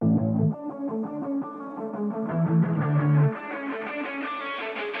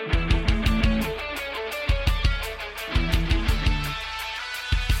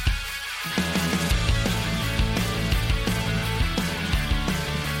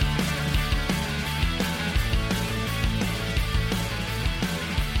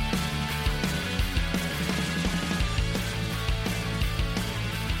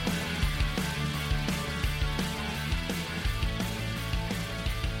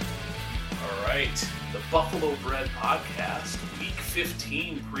right, the Buffalo Bred podcast, Week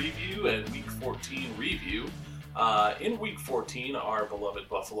 15 preview and Week 14 review. In Week 14, our beloved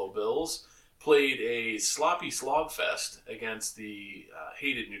Buffalo Bills played a sloppy slogfest against the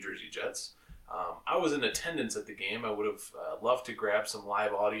hated New Jersey Jets. I was in attendance at the game. I would have loved to grab some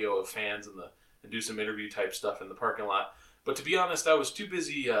live audio of fans and do some interview type stuff in the parking lot. But to be honest, I was too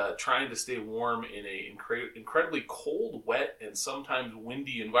busy trying to stay warm in an incredibly cold, wet, and sometimes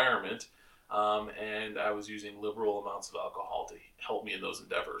windy environment. And I was using liberal amounts of alcohol to help me in those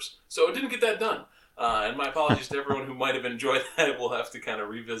endeavors. So I didn't get that done. And my apologies to everyone who might have enjoyed that. We'll have to kind of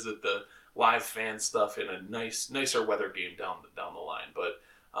revisit the live fan stuff in a nicer weather game down the line. But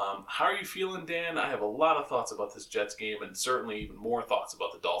how are you feeling, Dan? I have a lot of thoughts about this Jets game and certainly even more thoughts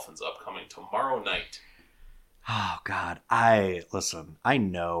about the Dolphins upcoming tomorrow night. Oh, God. I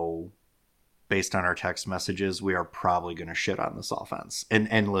know based on our text messages, we are probably going to shit on this offense.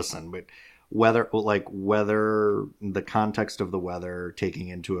 And listen, but whether the context of the weather taking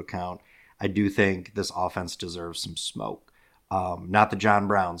into account, I do think this offense deserves some smoke. Not the John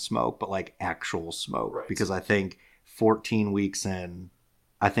Brown smoke, but like actual smoke. Right. Because I think 14 weeks in,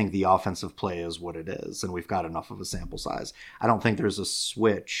 I think the offensive play is what it is, and we've got enough of a sample size. I don't think there's a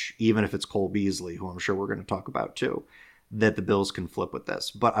switch, even if it's Cole Beasley, who I'm sure we're going to talk about too, that the Bills can flip with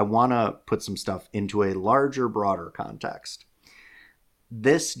this. But I want to put some stuff into a larger, broader context.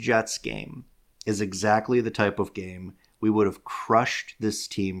 This Jets game is exactly the type of game we would have crushed this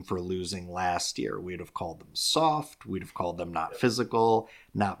team for losing last year. We'd have called them soft. We'd have called them not physical,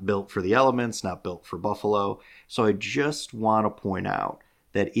 not built for the elements, not built for Buffalo. So I just want to point out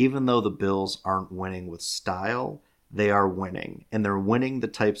that even though the Bills aren't winning with style, they are winning. And they're winning the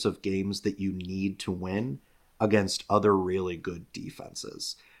types of games that you need to win against other really good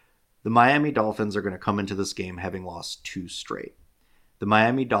defenses. The Miami Dolphins are going to come into this game having lost 2 straight. The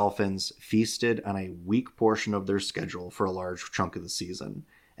Miami Dolphins feasted on a weak portion of their schedule for a large chunk of the season.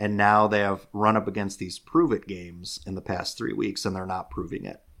 And now they have run up against these prove-it games in the past 3 weeks, and they're not proving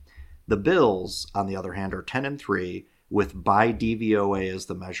it. The Bills, on the other hand, are 10-3, with by DVOA as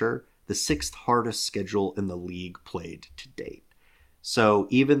the measure, the 6th hardest schedule in the league played to date. So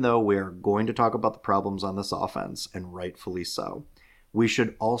even though we're going to talk about the problems on this offense, and rightfully so, we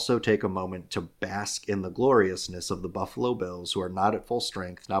should also take a moment to bask in the gloriousness of the Buffalo Bills, who are not at full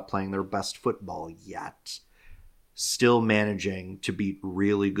strength, not playing their best football yet, still managing to beat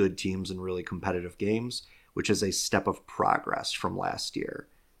really good teams in really competitive games, which is a step of progress from last year.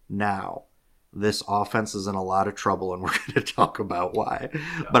 Now, this offense is in a lot of trouble, and we're going to talk about why.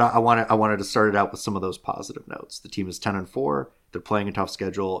 Yeah. But I wanted to start it out with some of those positive notes. The team is 10-4. They're playing a tough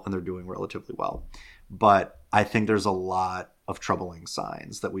schedule, and they're doing relatively well. But I think there's a lot of troubling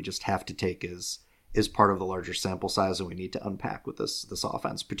signs that we just have to take as part of the larger sample size, and we need to unpack with this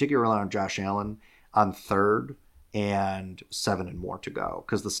offense, particularly on Josh Allen on 3rd and 7 and more to go,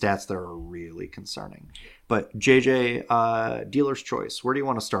 because the stats there are really concerning. But JJ, dealer's choice. Where do you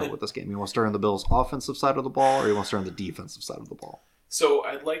want to start with this game? You want to start on the Bills' offensive side of the ball, or you want to start on the defensive side of the ball? So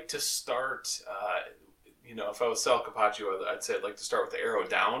I'd like to start, if I was Sal Capaccio, I'd say I'd like to start with the arrow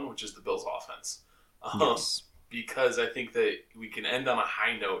down, which is the Bills' offense. Yes. Because I think that we can end on a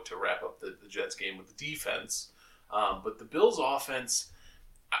high note to wrap up the Jets game with the defense. But the Bills' offense,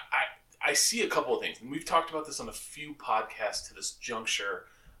 I see a couple of things. And we've talked about this on a few podcasts to this juncture.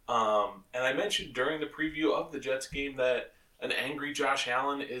 And I mentioned during the preview of the Jets game that an angry Josh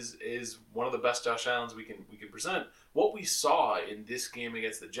Allen is one of the best Josh Allens we can present. What we saw in this game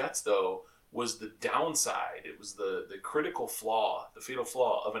against the Jets, though, was the downside. It was the critical flaw, the fatal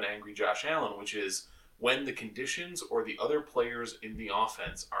flaw of an angry Josh Allen, which is when the conditions or the other players in the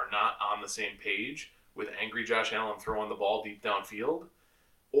offense are not on the same page with angry Josh Allen throwing the ball deep downfield,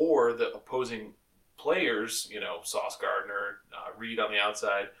 or the opposing players, Sauce Gardner, Reed on the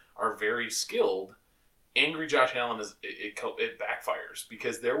outside, are very skilled, angry Josh Allen it backfires,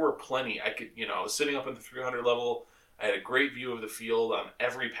 because there were plenty. I was sitting up at the 300 level. I had a great view of the field on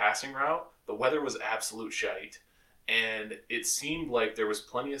every passing route. The weather was absolute shite, and it seemed like there was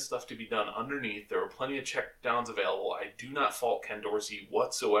plenty of stuff to be done underneath. There were plenty of check downs available. I do not fault Ken Dorsey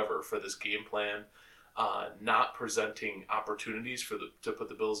whatsoever for this game plan, not presenting opportunities to put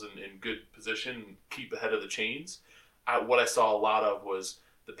the Bills in good position and keep ahead of the chains. What I saw a lot of was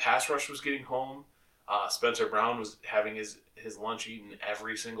the pass rush was getting home. Spencer Brown was having his lunch eaten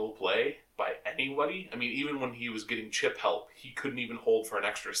every single play by anybody. I mean, even when he was getting chip help, he couldn't even hold for an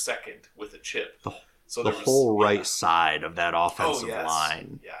extra second with a chip. So the whole right side of that offensive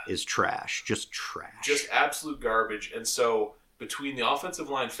line is trash. Just trash. Just absolute garbage. And so between the offensive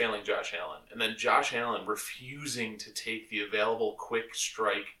line failing Josh Allen and then Josh Allen refusing to take the available quick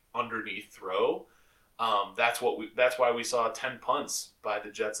strike underneath throw. That's why we saw 10 punts by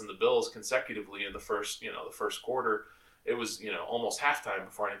the Jets and the Bills consecutively in the first quarter. It was, almost halftime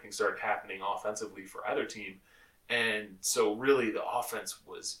before anything started happening offensively for either team. And so really the offense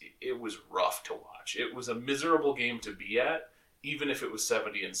was rough to watch. It was a miserable game to be at, even if it was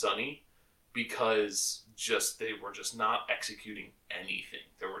 70 and sunny, because they were just not executing anything.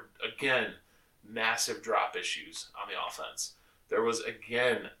 There were, again, massive drop issues on the offense. There was,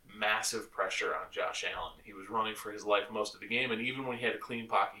 again, massive pressure on Josh Allen. He was running for his life most of the game, and even when he had a clean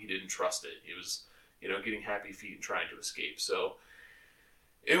pocket, he didn't trust it. He was, getting happy feet and trying to escape. So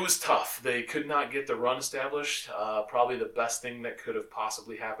it was tough. They could not get the run established. Probably the best thing that could have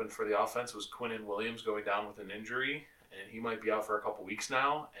possibly happened for the offense was Quinnen Williams going down with an injury, and he might be out for a couple weeks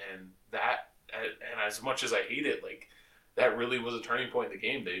now. And as much as I hate it, that really was a turning point in the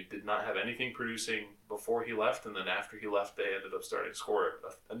game. They did not have anything producing before he left, and then after he left, they ended up starting to score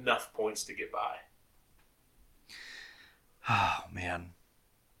enough points to get by. Oh, man.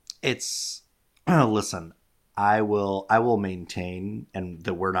 It's... Listen, I will maintain, and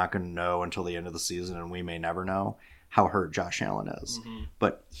that we're not going to know until the end of the season, and we may never know, how hurt Josh Allen is. Mm-hmm.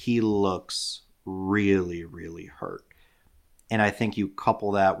 But he looks really, really hurt. And I think you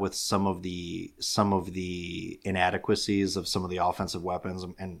couple that with some of the inadequacies of some of the offensive weapons,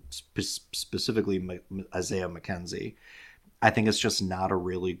 and specifically Isaiah McKenzie. I think it's just not a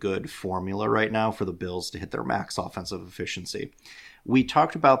really good formula right now for the Bills to hit their max offensive efficiency. We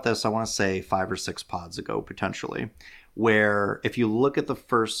talked about this, I want to say 5 or 6 pods ago, potentially, where if you look at the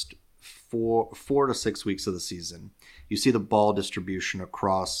first four to 6 weeks of the season, you see the ball distribution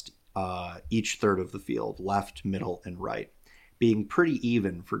across each third of the field, left, middle, and right, being pretty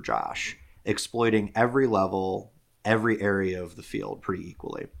even for Josh, exploiting every level, every area of the field pretty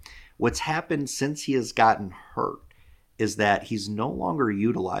equally. What's happened since he has gotten hurt is that he's no longer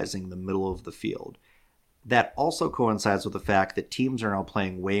utilizing the middle of the field. That also coincides with the fact that teams are now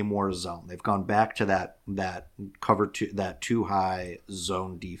playing way more zone. They've gone back to that cover two, that too high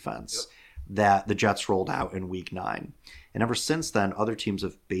zone defense that the Jets rolled out in Week 9. And ever since then, other teams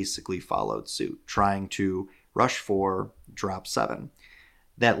have basically followed suit, trying to rush 4, drop 7.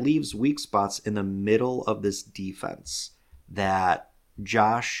 That leaves weak spots in the middle of this defense that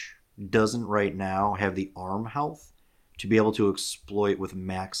Josh doesn't right now have the arm health to be able to exploit with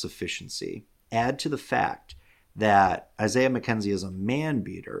max efficiency. Add to the fact that Isaiah McKenzie is a man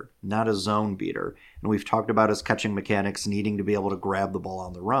beater, not a zone beater. And we've talked about his catching mechanics needing to be able to grab the ball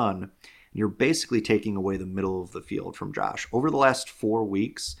on the run. You're basically taking away the middle of the field from Josh. Over the last 4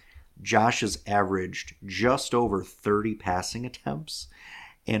 weeks, Josh has averaged just over 30 passing attempts,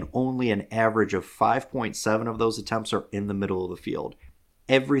 and only an average of 5.7 of those attempts are in the middle of the field.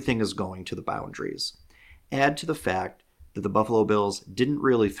 Everything is going to the boundaries. Add to the fact that the Buffalo Bills didn't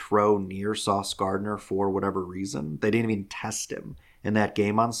really throw near Sauce Gardner for whatever reason. They didn't even test him in that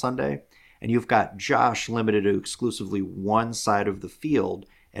game on Sunday. And you've got Josh limited to exclusively one side of the field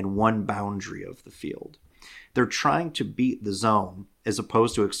and one boundary of the field. They're trying to beat the zone as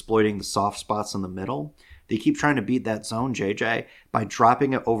opposed to exploiting the soft spots in the middle. They keep trying to beat that zone, JJ, by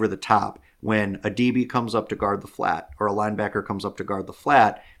dropping it over the top when a DB comes up to guard the flat or a linebacker comes up to guard the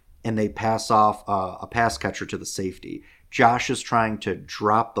flat, and they pass off a pass catcher to the safety. Josh is trying to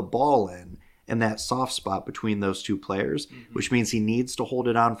drop the ball in that soft spot between those two players, which means he needs to hold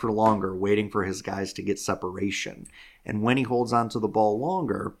it on for longer, waiting for his guys to get separation. And when he holds on to the ball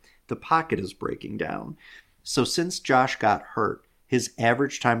longer, the pocket is breaking down. So since Josh got hurt, his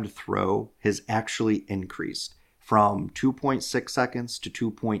average time to throw has actually increased from 2.6 seconds to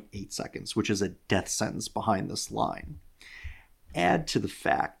 2.8 seconds, which is a death sentence behind this line. Add to the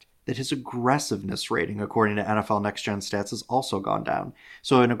fact that his aggressiveness rating, according to NFL Next Gen Stats, has also gone down.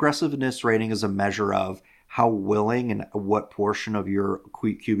 So an aggressiveness rating is a measure of how willing and what portion of your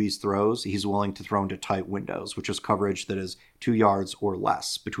QB's throws he's willing to throw into tight windows, which is coverage that is 2 yards or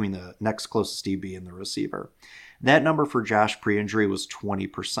less between the next closest DB and the receiver. That number for Josh pre-injury was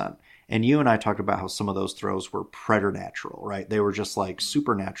 20%. And you and I talked about how some of those throws were preternatural, right? They were just like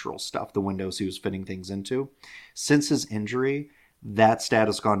supernatural stuff, the windows he was fitting things into. Since his injury, that stat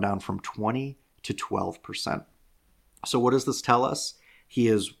has gone down from 20 to 12%. So what does this tell us? He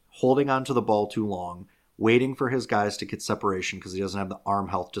is holding onto the ball too long, waiting for his guys to get separation because he doesn't have the arm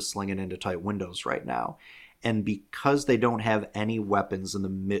health to sling it into tight windows right now. And because they don't have any weapons in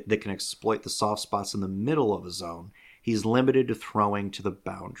the that can exploit the soft spots in the middle of the zone, he's limited to throwing to the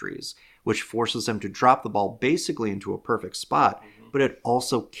boundaries, which forces him to drop the ball basically into a perfect spot, but it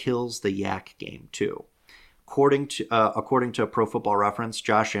also kills the yak game too. According to Pro Football Reference,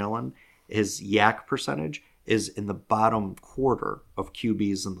 Josh Allen, his yak percentage is in the bottom quarter of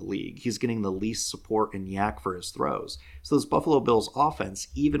QBs in the league. He's getting the least support and yak for his throws. So this Buffalo Bills offense,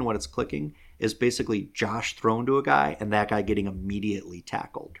 even when it's clicking, is basically Josh thrown to a guy and that guy getting immediately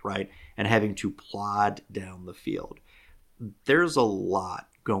tackled, right? And having to plod down the field. There's a lot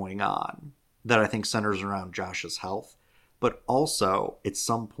going on that I think centers around Josh's health. But also, at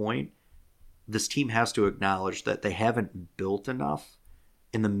some point, this team has to acknowledge that they haven't built enough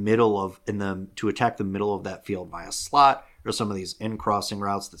to attack the middle of that field via slot or some of these in-crossing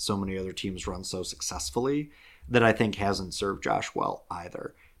routes that so many other teams run so successfully that I think hasn't served Josh well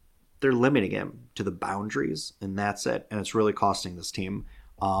either. They're limiting him to the boundaries, and that's it. And it's really costing this team.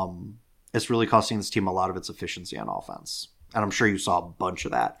 It's really costing this team a lot of its efficiency on offense. And I'm sure you saw a bunch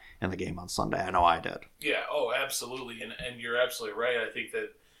of that in the game on Sunday. I know I did. Yeah, absolutely. And you're absolutely right. I think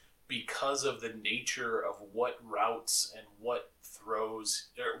that because of the nature of what routes and what throws,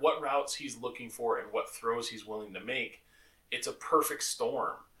 or what routes he's looking for and what throws he's willing to make, it's a perfect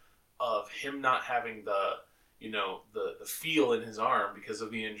storm of him not having the feel in his arm because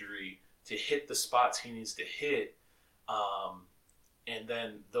of the injury to hit the spots he needs to hit, and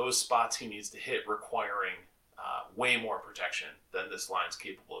then those spots he needs to hit requiring way more protection than this line's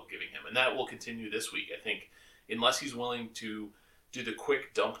capable of giving him. And that will continue this week. I think unless he's willing to do the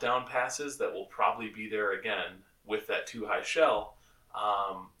quick dump down passes that will probably be there again with that too high shell,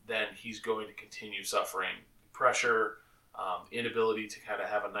 then he's going to continue suffering pressure, inability to kind of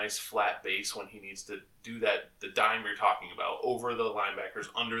have a nice flat base when he needs to do that, the dime you're talking about, over the linebackers,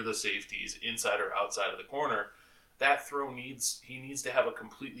 under the safeties, inside or outside of the corner. That throw needs to have a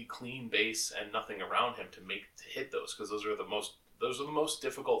completely clean base and nothing around him to hit those, because those are the most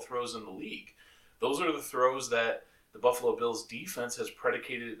difficult throws in the league. Those are the throws that the Buffalo Bills defense has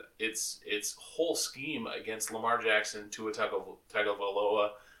predicated its whole scheme against Lamar Jackson, Tua Tagovailoa,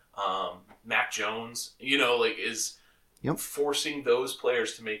 Mac Jones. Is forcing those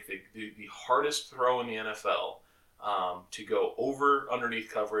players to make the hardest throw in the NFL, to go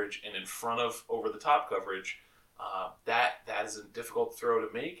underneath coverage and in front of over the top coverage. That is a difficult throw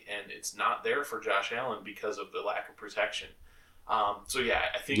to make, and it's not there for Josh Allen because of the lack of protection. I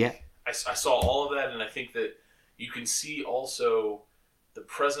think I saw all of that, and I think that you can see also the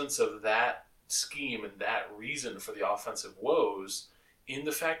presence of that scheme and that reason for the offensive woes in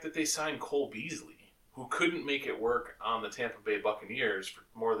the fact that they signed Cole Beasley, who couldn't make it work on the Tampa Bay Buccaneers for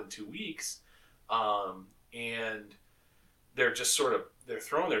more than 2 weeks, and they're just they're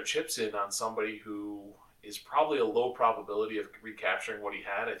throwing their chips in on somebody who is probably a low probability of recapturing what he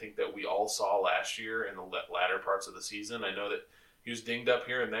had. I think that we all saw last year in the latter parts of the season. I know that he was dinged up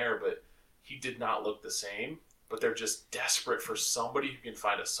here and there, but he did not look the same. But they're just desperate for somebody who can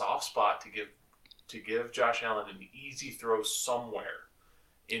find a soft spot to give Josh Allen an easy throw somewhere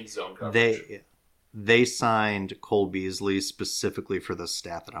in zone coverage. They signed Cole Beasley specifically for the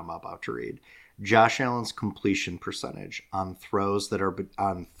stat that I'm about to read. Josh Allen's completion percentage on throws that are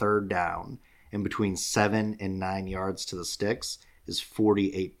on third down and between 7 and 9 yards to the sticks is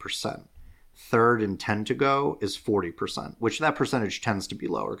 48%. 3rd and 10 to go is 40%, which that percentage tends to be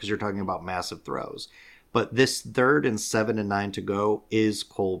lower because you're talking about massive throws. But this 3rd and 7 and 9 to go is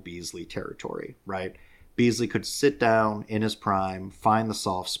Cole Beasley territory, right? Beasley could sit down in his prime, find the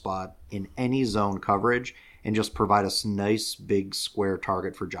soft spot in any zone coverage, and just provide a nice big square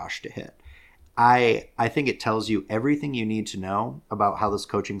target for Josh to hit. I think it tells you everything you need to know about how this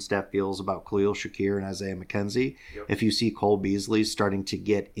coaching staff feels about Khalil Shakir and Isaiah McKenzie. Yep. If you see Cole Beasley starting to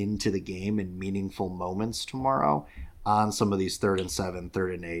get into the game in meaningful moments tomorrow on some of these 3rd and 7,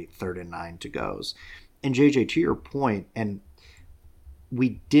 3rd and 8, 3rd and 9 to goes. And JJ, to your point, and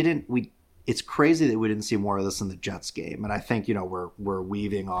it's crazy that we didn't see more of this in the Jets game. And I think, we're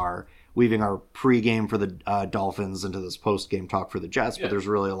weaving our pregame for the Dolphins into this postgame talk for the Jets, but there's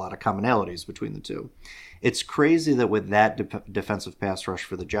really a lot of commonalities between the two. It's crazy that with that defensive pass rush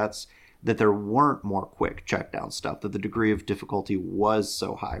for the Jets, that there weren't more quick check down stuff, that the degree of difficulty was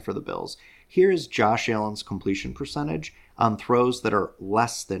so high for the Bills. Here's Josh Allen's completion percentage on throws that are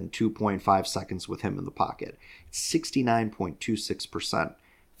less than 2.5 seconds with him in the pocket. It's 69.26%.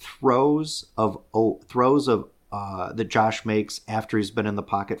 Throws that Josh makes after he's been in the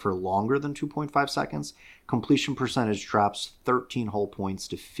pocket for longer than 2.5 seconds, completion percentage drops 13 whole points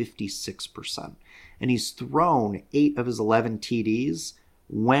to 56%. And he's thrown 8 of his 11 TDs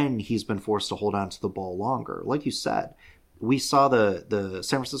when he's been forced to hold on to the ball longer. Like you said, we saw the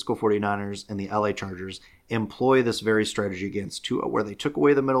San Francisco 49ers and the LA Chargers employ this very strategy against Tua, where they took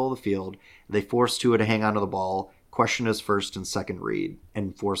away the middle of the field, they forced Tua to hang on to the ball, question his first and second read,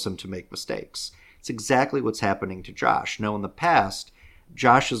 and force him to make mistakes. It's exactly what's happening to Josh. Now, in the past,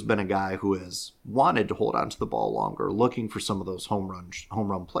 Josh has been a guy who has wanted to hold on to the ball longer, looking for some of those home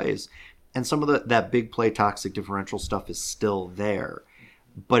run plays. And some of that big play toxic differential stuff is still there.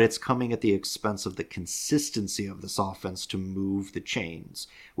 But it's coming at the expense of the consistency of this offense to move the chains,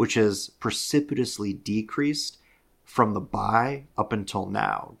 which has precipitously decreased from the bye up until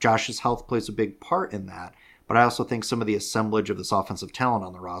now. Josh's health plays a big part in that, but I also think some of the assemblage of this offensive talent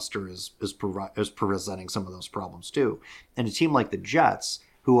on the roster is presenting some of those problems too. And a team like the Jets,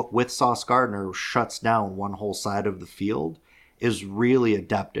 who with Sauce Gardner shuts down one whole side of the field, is really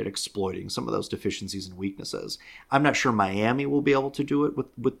adept at exploiting some of those deficiencies and weaknesses. I'm not sure Miami will be able to do it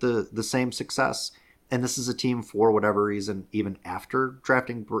with the same success. And this is a team, for whatever reason, even after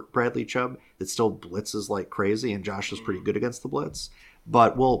drafting Bradley Chubb, that still blitzes like crazy, and Josh is pretty good against the blitz.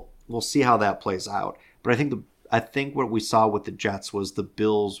 But we'll see how that plays out. But I think what we saw with the Jets was the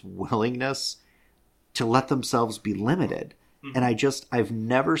Bills' willingness to let themselves be limited. Mm-hmm. And I've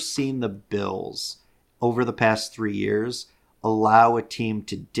never seen the Bills over the past 3 years allow a team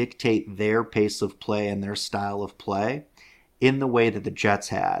to dictate their pace of play and their style of play in the way that the Jets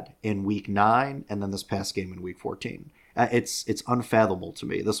had in Week 9 and then this past game in Week 14. It's unfathomable to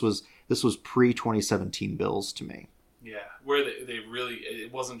me. This was pre-2017 Bills to me. Yeah, where they really,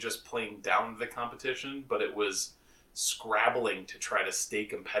 it wasn't just playing down the competition, but it was scrabbling to try to stay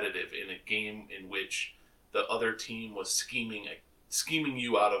competitive in a game in which the other team was scheming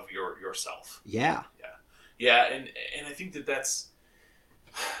you out of yourself. Yeah. Yeah, and I think that's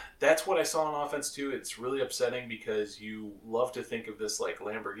what I saw on offense too. It's really upsetting because you love to think of this like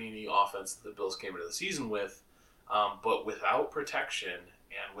Lamborghini offense that the Bills came into the season with, but without protection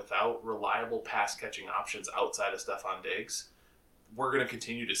and without reliable pass catching options outside of Stephon Diggs, we're going to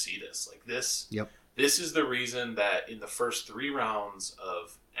continue to see this. Like this. Yep. This is the reason that in the first 3 rounds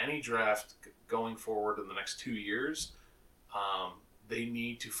of any draft going forward in the next 2 years, they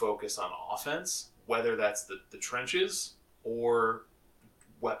need to focus on offense, whether that's the trenches or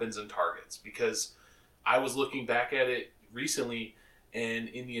weapons and targets. Because I was looking back at it recently, and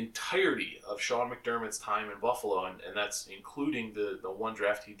in the entirety of Sean McDermott's time in Buffalo, and that's including the one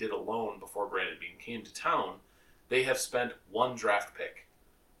draft he did alone before Brandon Beane came to town, they have spent 1 draft pick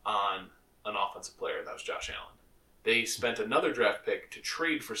on an offensive player. That was Josh Allen. They spent another draft pick to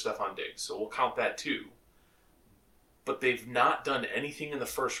trade for Stephon Diggs, so we'll count that too. But they've not done anything in the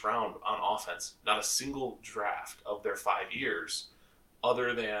first round on offense, not a single draft of their 5 years,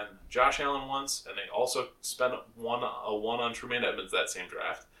 other than Josh Allen once, and they also spent one on Trumaine Edmonds that same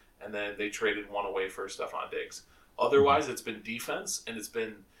draft, and then they traded 1 away for Stephon Diggs. Otherwise, it's been defense, and it's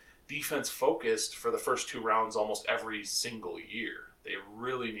been defense focused for the first 2 rounds almost every single year. They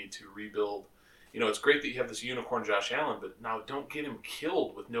really need to rebuild. You know, it's great that you have this unicorn Josh Allen, but now don't get him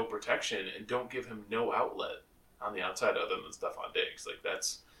killed with no protection, and don't give him no outlet on the outside other than Stephon Diggs. Like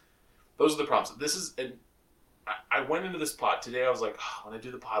those are the problems. This is, and I went into this pod today. I was like, when I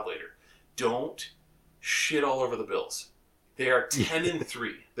do the pod later, don't shit all over the Bills. They are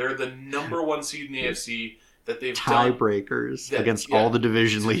 10-3. They're the number 1 seed in the AFC. That they've tiebreakers against all the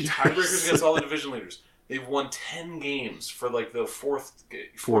division leaders. Tiebreakers against all the division leaders. They've won 10 games for like the fourth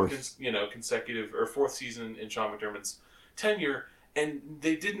consecutive or 4th season in Sean McDermott's tenure. And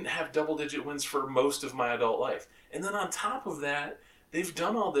they didn't have double-digit wins for most of my adult life. And then on top of that, they've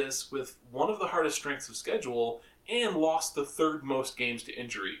done all this with one of the hardest strengths of schedule and lost the 3rd most games to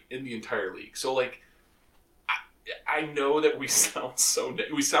injury in the entire league. So, like, I know that we sound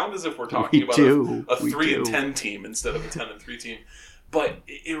as if we're talking about a 3-10 team instead of a 10-3 team. But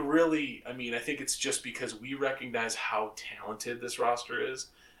it really, I mean, I think it's just because we recognize how talented this roster is,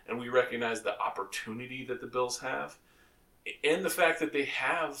 and we recognize the opportunity that the Bills have, and the fact that they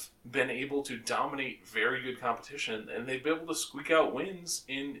have been able to dominate very good competition, and they've been able to squeak out wins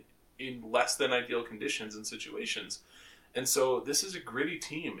in less than ideal conditions and situations. And so this is a gritty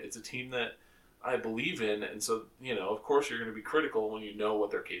team. It's a team that I believe in, and so, you know, of course you're going to be critical when you know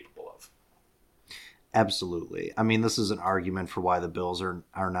what they're capable of. Absolutely. I mean, this is an argument for why the Bills are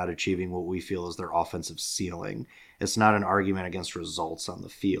not achieving what we feel is their offensive ceiling. It's not an argument against results on the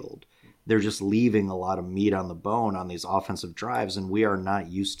field. They're just leaving a lot of meat on the bone on these offensive drives, and we are not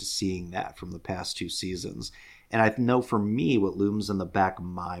used to seeing that from the past 2 seasons. And I know for me, what looms in the back of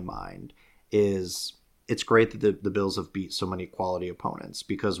my mind is it's great that the Bills have beat so many quality opponents,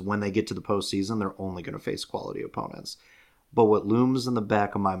 because when they get to the postseason, they're only going to face quality opponents. But what looms in the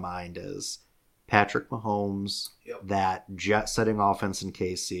back of my mind is Patrick Mahomes, that jet-setting offense in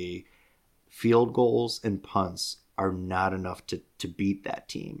KC, field goals and punts are not enough to beat that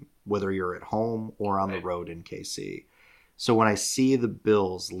team, whether you're at home or on the road in KC. So when I see the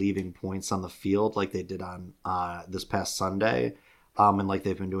Bills leaving points on the field like they did on this past Sunday, and like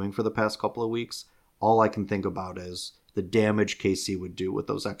they've been doing for the past couple of weeks, all I can think about is the damage KC would do with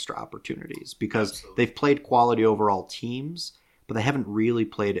those extra opportunities, because Absolutely. they've played quality overall teams, but they haven't really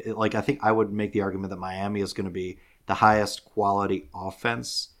played it. Like, I think I would make the argument that Miami is going to be the highest quality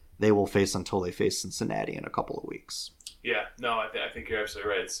offense they will face until they face Cincinnati in a couple of weeks. Yeah, no, I think you're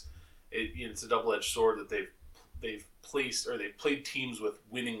absolutely right. It's a double-edged sword that they've played teams with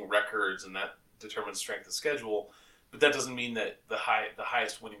winning records, and that determines strength of schedule. But that doesn't mean that the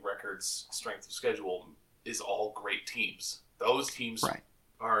highest winning records strength of schedule is all great teams. Those teams Right.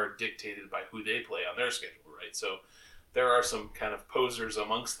 are dictated by who they play on their schedule, right? So there are some kind of posers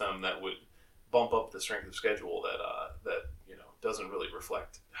amongst them that would bump up the strength of schedule that doesn't really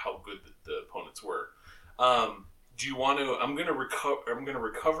reflect how good the opponents were. Do you want to? I'm going to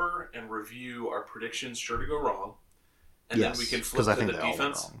recover and review our predictions. Sure to go wrong, and then we can flip to the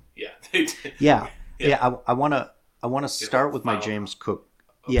defense. Yeah, they did. Yeah. I want to start with my James Cook.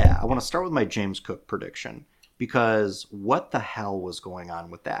 Okay. Yeah, I want to start with my James Cook prediction, because what the hell was going on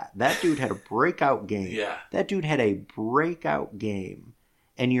with that? That dude had a breakout game. Yeah. That dude had a breakout game.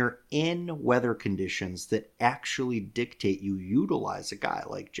 And you're in weather conditions that actually dictate you utilize a guy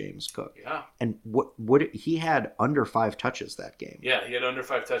like James Cook. Yeah. And what he had under 5 touches that game. Yeah, he had under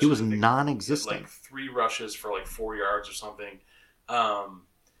 5 touches. He was non-existent. Like 3 rushes for like 4 yards or something.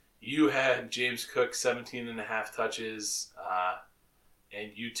 You had James Cook 17.5 touches,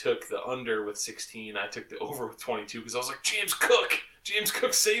 and you took the under with 16. I took the over with 22 because I was like, James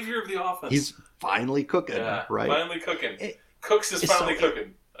Cook, savior of the offense. He's finally cooking, right? Finally cooking. Cooks is finally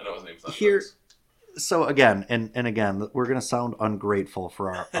cooking. I know his name's not here. Cooks. So again, and again, we're going to sound ungrateful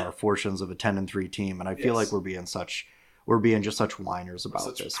for our fortunes of a 10-3 team, and I feel like we're being just such whiners about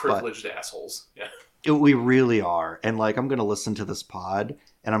such this. Privileged assholes. Yeah. We really are. And like, I'm going to listen to this pod,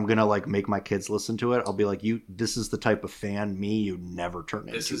 and I'm going to like make my kids listen to it. I'll be like, this is the type of fan you never turn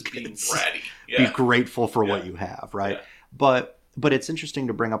into. This is kids. being bratty. Yeah. Be grateful for what you have, right? Yeah. But it's interesting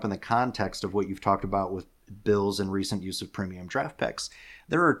to bring up in the context of what you've talked about with Bills and recent use of premium draft picks.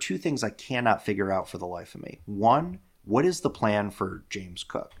 There are 2 things I cannot figure out for the life of me. One, what is the plan for James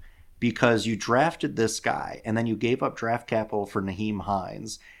Cook? Because you drafted this guy and then you gave up draft capital for Naheem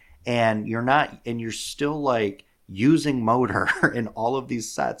Hines, and you're still like using motor in all of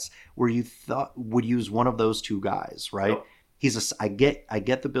these sets where you thought would use one of those 2 guys, right? Nope. I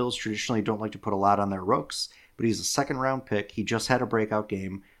get the Bills traditionally don't like to put a lot on their rooks, but he's a 2nd-round pick. He just had a breakout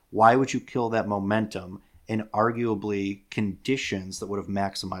game. Why would you kill that momentum in arguably conditions that would have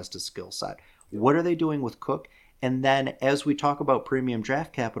maximized his skill set? What are they doing with Cook? And then as we talk about premium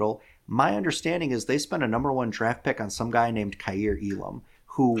draft capital, my understanding is they spent a number 1 draft pick on some guy named Kaiir Elam,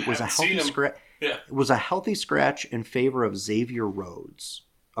 who was a healthy scratch in favor of Xavier Rhodes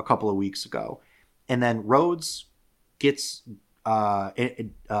a couple of weeks ago. And then Rhodes is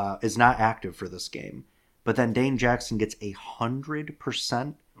not active for this game. But then Dane Jackson gets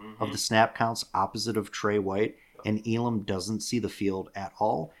 100% of the snap counts opposite of Trey White, and Elam doesn't see the field at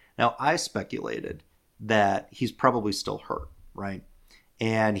all. Now, I speculated that he's probably still hurt, right?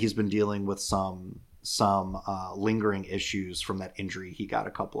 And he's been dealing with some lingering issues from that injury he got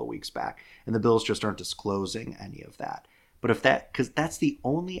a couple of weeks back. And the Bills just aren't disclosing any of that. But because that's the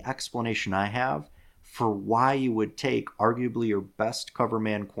only explanation I have for why you would take arguably your best cover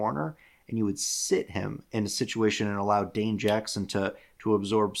man corner and you would sit him in a situation and allow Dane Jackson to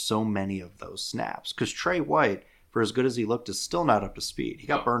absorb so many of those snaps. Because Trey White, for as good as he looked, is still not up to speed. He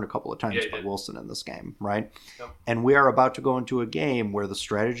got burned a couple of times by Wilson in this game, right? Yep. And we are about to go into a game where the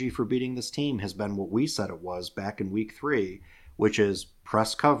strategy for beating this team has been what we said it was back in week 3, which is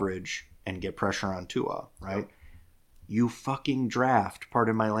press coverage and get pressure on Tua, right? Yep. You fucking draft,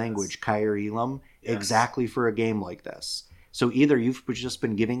 pardon my language, Kaiir Elam exactly for a game like this. So either you've just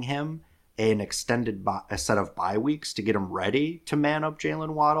been giving him an extended a set of bye weeks to get him ready to man up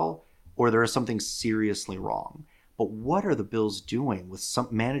Jalen Waddle, or there is something seriously wrong. But what are the Bills doing with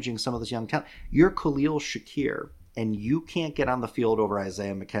managing some of this young talent? You're Khalil Shakir, and you can't get on the field over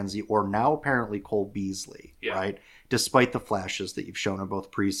Isaiah McKenzie or now apparently Cole Beasley, right? Despite the flashes that you've shown in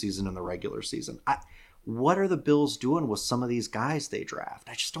both preseason and the regular season. What are the Bills doing with some of these guys they draft?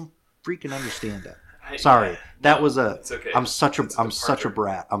 I just don't freaking understand it. Sorry, it's okay. I'm such a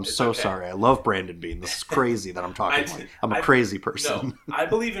brat. It's so okay. Sorry. I love Brandon Beane. This is crazy that I'm talking. I'm a crazy person. No, I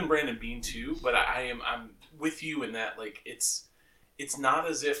believe in Brandon Beane too, but I'm with you in that like it's not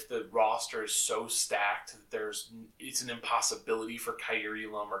as if the roster is so stacked that it's an impossibility for Kaiir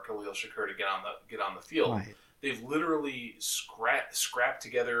Elam or Khalil Shakir to get on the field. Right. They've literally scrapped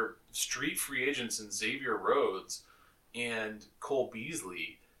together street free agents in Xavier Rhodes and Cole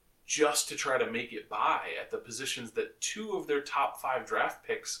Beasley just to try to make it by at the positions that 2 of their top 5 draft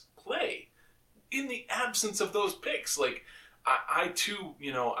picks play. In the absence of those picks, like I too,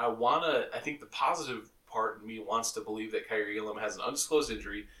 I think the positive part in me wants to believe that Kyrie Elam has an undisclosed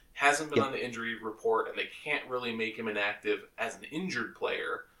injury, hasn't been on the injury report, and they can't really make him inactive as an injured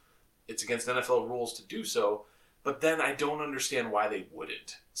player. It's against NFL rules to do so, but then I don't understand why they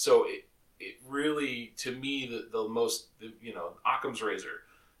wouldn't. So it really, to me, the most, Occam's razor,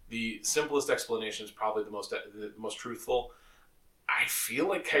 the simplest explanation is probably the most truthful. I feel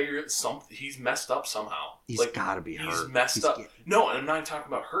like Kyrie, he's messed up somehow. He's got to be hurt. He's messed up. No, I'm not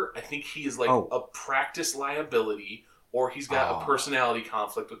talking about hurt. I think he is like a practice liability, or he's got a personality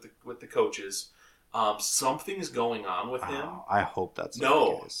conflict with the coaches. Something's going on with him. I hope that's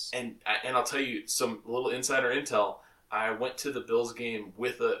the case. And I'll tell you some little insider intel. I went to the Bills game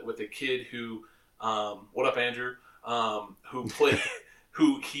with a kid who, what up, Andrew? Who played.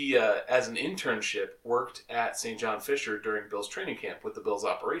 Who he, as an internship, worked at St. John Fisher during Bills training camp with the Bills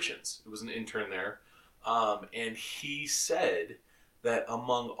operations. He was an intern there. And he said that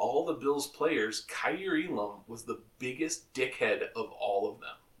among all the Bills players, Kyrie Elam was the biggest dickhead of all of them.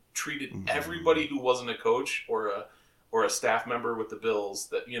 Treated everybody who wasn't a coach or a staff member with the Bills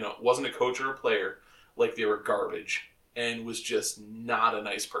that, wasn't a coach or a player like they were garbage, and was just not a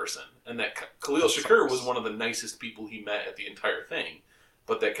nice person. And that Khalil Shakur was one of the nicest people he met at the entire thing.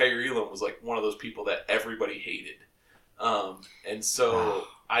 But that Kyrie Elam was like one of those people that everybody hated. And so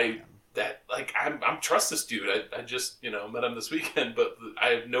I trust this dude. I just, met him this weekend, but I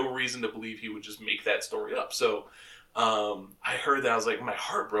have no reason to believe he would just make that story up. So I heard that. I was like, my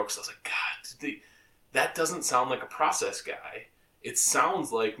heart broke. So I was like, God, that doesn't sound like a process guy. It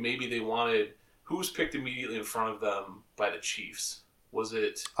sounds like maybe they wanted, who was picked immediately in front of them by the Chiefs? Was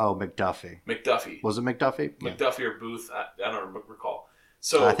it? Oh, McDuffie. Was it McDuffie? McDuffie or Booth? I don't recall.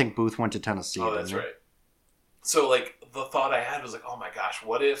 So I think Booth went to Tennessee. Oh, that's right. So, the thought I had was like, oh my gosh,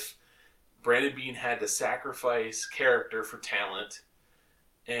 what if Brandon Beane had to sacrifice character for talent,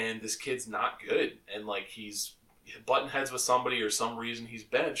 and this kid's not good, and he's button heads with somebody or some reason he's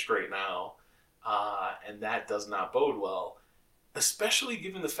benched right now, and that does not bode well, especially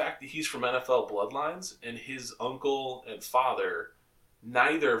given the fact that he's from NFL bloodlines, and his uncle and father,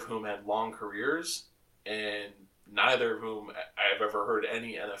 neither of whom had long careers, and neither of whom I've ever heard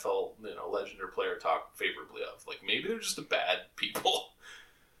any NFL legend or player talk favorably of. Maybe they're just bad people.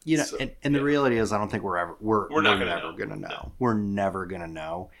 The reality is, I don't think we're never going to know. We're never going to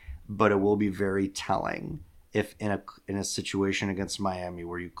know, but it will be very telling if in a situation against Miami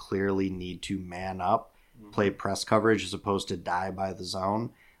where you clearly need to man up, play press coverage as opposed to die by the zone.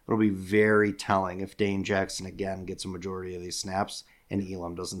 It'll be very telling if Dane Jackson again gets a majority of these snaps and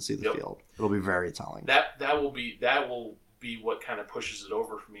Elam doesn't see the field. It'll be very telling. That will be what kind of pushes it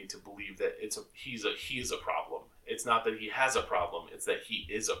over for me to believe that he is a problem. It's not that he has a problem; it's that he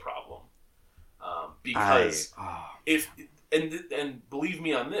is a problem. Because and believe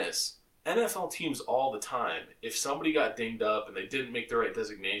me on this, NFL teams all the time, if somebody got dinged up and they didn't make the right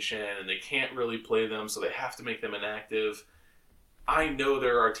designation and they can't really play them, so they have to make them inactive. I know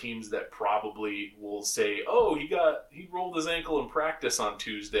there are teams that probably will say, oh, he rolled his ankle in practice on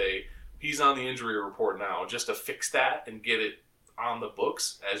Tuesday. He's on the injury report now, just to fix that and get it on the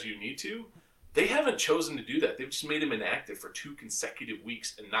books as you need to. They haven't chosen to do that. They've just made him inactive for 2 consecutive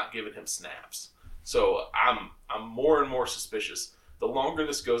weeks and not given him snaps. So I'm more and more suspicious. The longer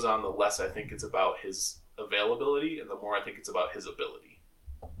this goes on, the less I think it's about his availability, and the more I think it's about his ability.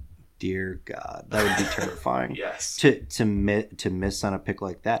 Dear God, that would be terrifying. Yes. To miss on a pick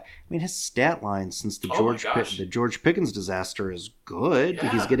like that. I mean, his stat line since the George Pickens disaster is good. Yeah.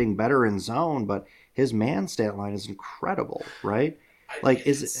 He's getting better in zone, but his man stat line is incredible, right? I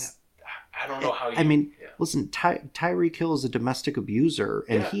don't know how. Listen, Tyreek Hill is a domestic abuser,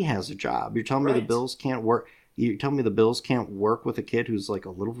 and he has a job. You're telling me the Bills can't work? You tell me the Bills can't work with a kid who's a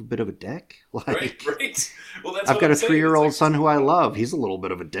little bit of a dick? Right. Well, that's I've got a 3-year-old son who I love. He's a little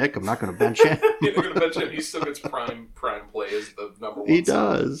bit of a dick. I'm not going to bench him. You're not going to bench him. He still gets prime play as the number one. He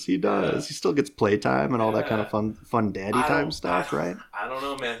does. Yeah. He still gets play time and all that kind of fun daddy time stuff, right? I don't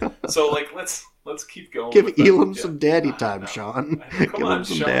know, man. So let's keep going. Give Elam some daddy time, Sean. Give him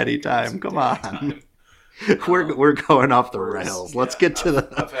some daddy time. Come on. We're going off the rails. Let's get to the.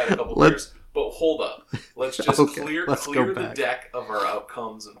 I've had a couple beers. But hold up. Let's just clear the deck of our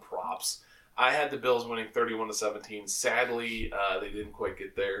outcomes and props. I had the Bills winning 31-17. Sadly, they didn't quite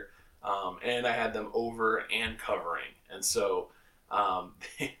get there. And I had them over and covering. And so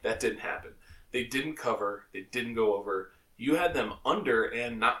that didn't happen. They didn't cover. They didn't go over. You had them under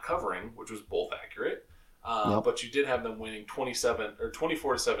and not covering, which was both accurate. Yep. But you did have them winning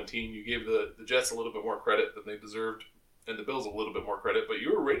 24-17. You gave the Jets a little bit more credit than they deserved, and the Bills a little bit more credit. But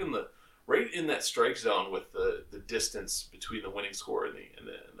you were right in that strike zone with the distance between the winning score and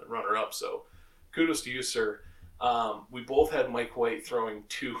the runner up. So kudos to you, sir. We both had Mike White throwing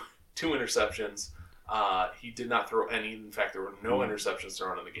two interceptions. He did not throw any. In fact, there were no interceptions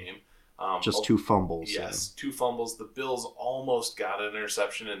thrown in the game. Just 2 fumbles. Yes, 2 fumbles. The Bills almost got an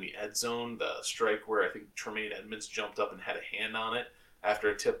interception in the end zone, the strike where I think Tremaine Edmonds jumped up and had a hand on it after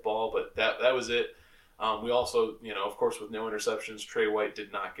a tip ball, but that was it. We also, of course, with no interceptions, Trey White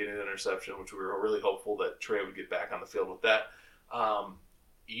did not get an interception, which we were really hopeful that Trey would get back on the field with that.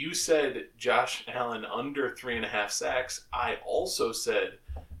 You said Josh Allen under 3.5 sacks. I also said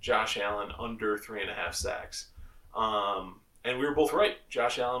Josh Allen under 3.5 sacks. And we were both right.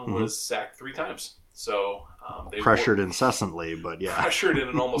 Josh Allen was sacked 3 times. So they pressured incessantly, but yeah. Pressured at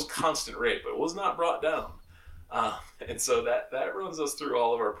an almost constant rate, but was not brought down. And so that runs us through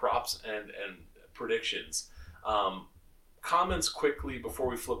all of our props and predictions. Comments quickly before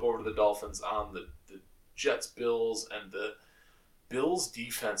we flip over to the Dolphins on the Jets-Bills and the Bills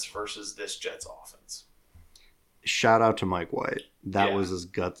defense versus this Jets offense. Shout out to Mike White. That was as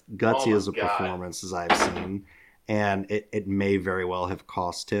gutsy as a performance as I've seen. And it may very well have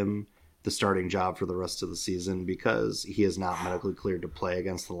cost him the starting job for the rest of the season because he is not medically cleared to play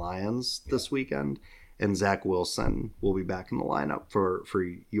against the Lions this weekend. And Zach Wilson will be back in the lineup for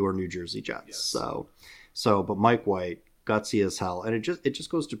your New Jersey Jets. Yes. But Mike White, gutsy as hell. And it just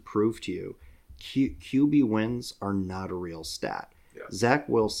goes to prove to you, QB wins are not a real stat. Yeah. Zach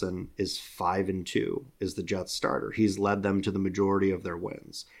Wilson is 5-2 as the Jets starter. He's led them to the majority of their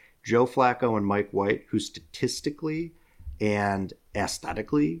wins. Joe Flacco and Mike White, who statistically and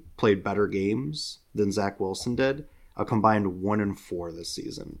aesthetically played better games than Zach Wilson did, a combined 1-4 this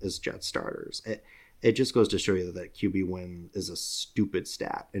season as Jets starters. It just goes to show you that QB win is a stupid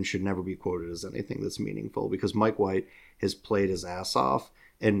stat and should never be quoted as anything that's meaningful because Mike White has played his ass off.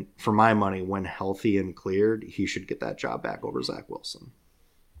 And for my money, when healthy and cleared, he should get that job back over Zach Wilson.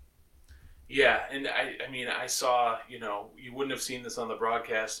 Yeah, and I saw, you wouldn't have seen this on the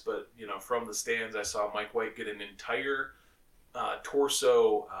broadcast, but, from the stands, I saw Mike White get an entire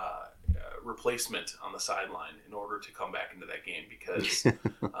torso replacement on the sideline in order to come back into that game because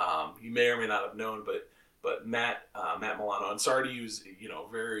you may or may not have known, but Matt Milano, and sorry to use,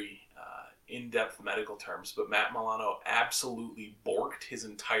 very in-depth medical terms, but Matt Milano absolutely borked his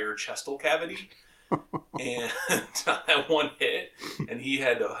entire chestal cavity. And that one hit, and he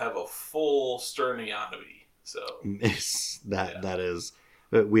had to have a full sternotomy. So that is,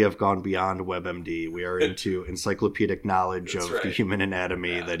 we have gone beyond WebMD. We are into encyclopedic knowledge of the human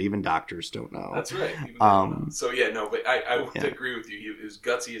anatomy that even doctors don't know. That's right. So but I would agree with you. He was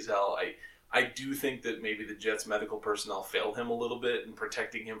gutsy as hell. I do think that maybe the Jets medical personnel failed him a little bit in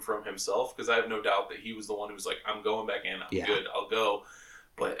protecting him from himself because I have no doubt that he was the one who was like, "I'm going back in. I'm good. I'll go."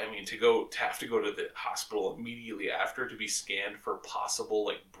 But to have to go to the hospital immediately after to be scanned for possible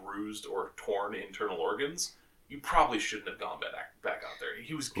bruised or torn internal organs, you probably shouldn't have gone back out there.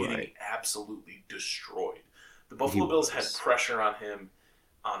 He was getting absolutely destroyed. The Buffalo Bills had pressure on him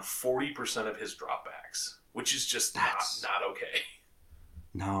on 40% of his dropbacks, which is just not okay.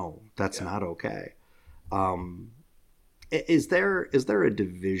 No, that's not okay. Is there a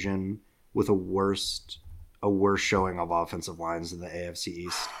division with a worse showing of offensive lines in the AFC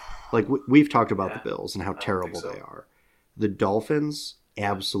East? We've talked about the Bills and how terrible they are. The Dolphins,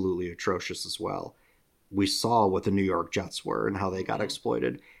 absolutely atrocious as well. We saw what the New York Jets were and how they got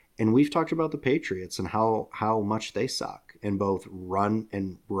exploited. And we've talked about the Patriots and how much they suck in both run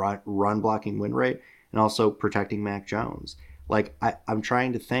blocking win rate and also protecting Mac Jones. I'm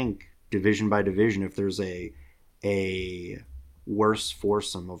trying to think division by division if there's a worse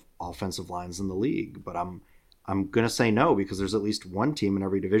foursome of offensive lines in the league, but I'm going to say no because there's at least one team in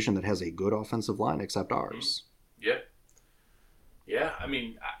every division that has a good offensive line except ours. Yeah. Yeah,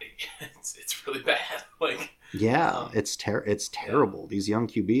 it's really bad. It's terrible. These young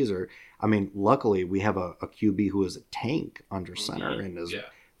QBs are. Luckily we have a QB who is a tank under center and is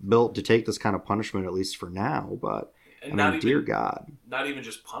built to take this kind of punishment at least for now. But dear God, not even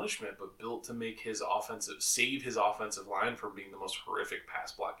just punishment, but built to make save his offensive line from being the most horrific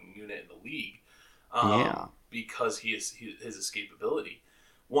pass blocking unit in the league. Because his escapability.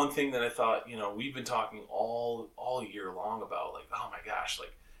 One thing that I thought, we've been talking all year long about, oh my gosh,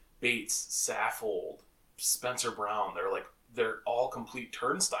 Bates, Saffold, Spencer Brown, they're all complete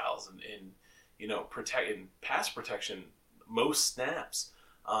turnstiles in pass protection most snaps.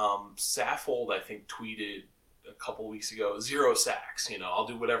 Saffold, I think, tweeted a couple weeks ago, 0 sacks. I'll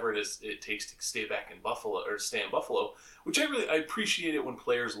do whatever it takes to stay back in Buffalo or stay in Buffalo, which I appreciate it when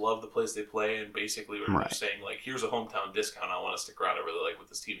players love the place they play and basically are saying like, here's a hometown discount. I want to stick around. I really like what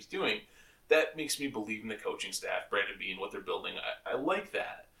this team is doing. That makes me believe in the coaching staff, Brandon Beane, what they're building. I like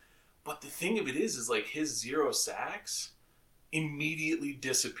that. But the thing of it is like his 0 sacks immediately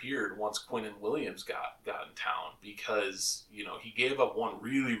disappeared once Quinton Williams got in town because, he gave up one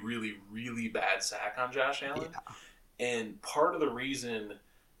really, really, really bad sack on Josh Allen. Yeah. And part of the reason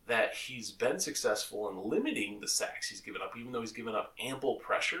that he's been successful in limiting the sacks he's given up, even though he's given up ample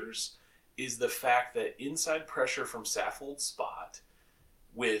pressures, is the fact that inside pressure from Saffold's spot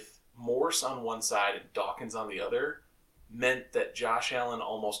with Morse on one side and Dawkins on the other meant that Josh Allen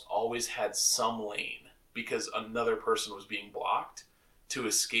almost always had some lane because another person was being blocked to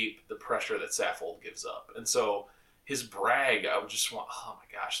escape the pressure that Saffold gives up. And so his brag, I would just want, oh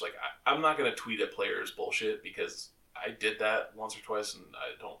my gosh, like I'm not going to tweet at players bullshit because I did that once or twice and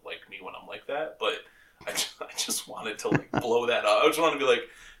I don't like me when I'm like that, but I just wanted to like blow that up. I just wanted to be like,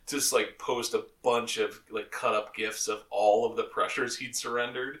 just like post a bunch of like cut up GIFs of all of the pressures he'd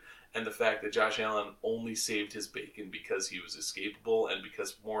surrendered and the fact that Josh Allen only saved his bacon because he was escapable and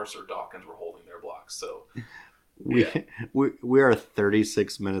because Morris or Dawkins were holding their blocks. So we are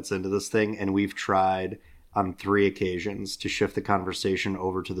 36 minutes into this thing and we've tried on 3 occasions to shift the conversation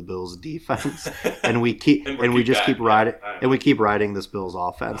over to the Bills defense and we keep riding this Bills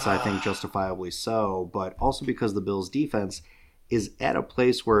offense. I think justifiably so, but also because the Bills defense is at a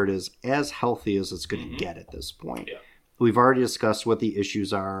place where it is as healthy as it's going to get at this point. Yeah. We've already discussed what the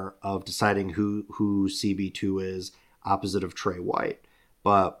issues are of deciding who CB2 is opposite of Trey White.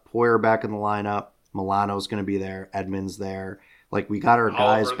 But Poyer back in the lineup, Milano's going to be there, Edmonds there. Like, we got our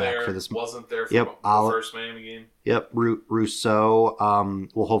guys back for this. Wasn't there for the first Miami game. Yep, Rousseau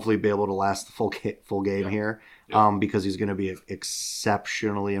will hopefully be able to last the full game here because he's going to be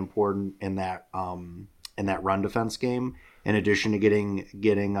exceptionally important in that run defense game. In addition to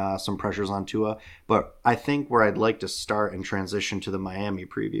getting some pressures on Tua. But I think where I'd like to start and transition to the Miami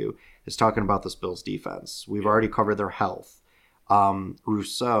preview is talking about this Bills defense. We've already covered their health.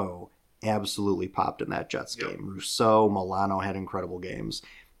 Rousseau absolutely popped in that Jets game. Rousseau, Milano had incredible games.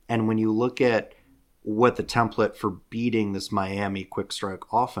 And when you look at what the template for beating this Miami quick strike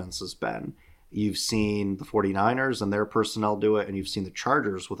offense has been, you've seen the 49ers and their personnel do it, and you've seen the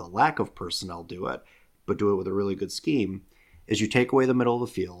Chargers with a lack of personnel do it, but do it with a really good scheme, is you take away the middle of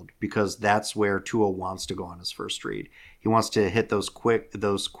the field because that's where Tua wants to go on his first read. He wants to hit those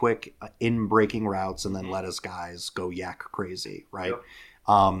quick in-breaking routes and then let his guys go yak crazy, right?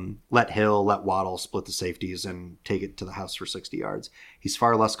 Yep. Let Hill, let Waddle split the safeties and take it to the house for 60 yards. He's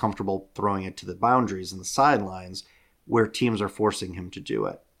far less comfortable throwing it to the boundaries and the sidelines where teams are forcing him to do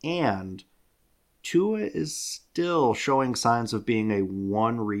it. And Tua is still showing signs of being a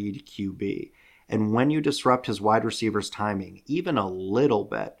one-read QB. And when you disrupt his wide receiver's timing, even a little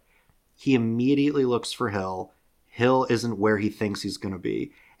bit, he immediately looks for Hill. Hill isn't where he thinks he's going to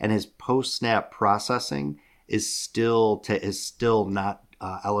be. And his post-snap processing is still not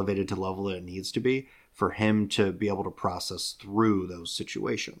elevated to the level that it needs to be for him to be able to process through those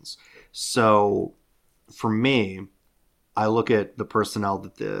situations. So for me, I look at the personnel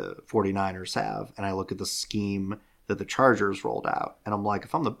that the 49ers have, and I look at the scheme that the Chargers rolled out. And I'm like,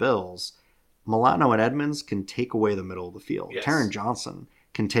 if I'm the Bills, Milano and Edmonds can take away the middle of the field. Yes. Taron Johnson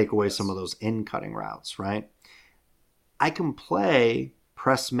can take away some of those in-cutting routes, right? I can play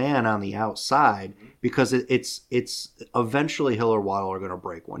press man on the outside because it's eventually Hill or Waddle are going to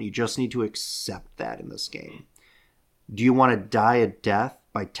break one. You just need to accept that in this game. Do you want to die a death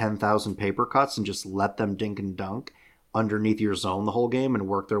by 10,000 paper cuts and just let them dink and dunk underneath your zone the whole game and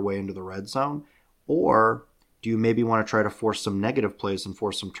work their way into the red zone? Or do you maybe want to try to force some negative plays and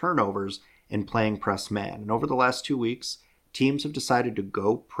force some turnovers in playing press man? And over the last 2 weeks, teams have decided to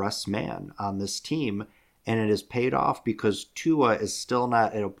go press man on this team, and it has paid off because Tua is still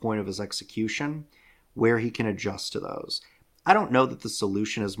not at a point of his execution where he can adjust to those. I don't know that the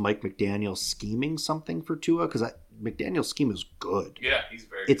solution is Mike McDaniel scheming something for Tua, because McDaniel's scheme is good. Yeah, he's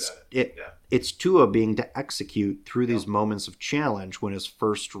very good at it. It's Tua being to execute through these moments of challenge when his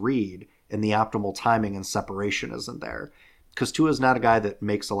first read and the optimal timing and separation isn't there. Because Tua is not a guy that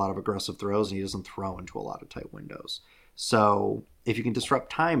makes a lot of aggressive throws, and he doesn't throw into a lot of tight windows. So if you can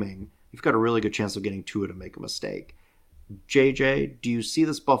disrupt timing, you've got a really good chance of getting Tua to make a mistake. JJ, do you see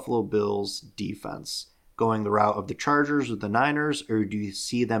this Buffalo Bills defense going the route of the Chargers or the Niners, or do you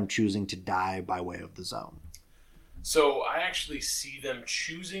see them choosing to die by way of the zone? So I actually see them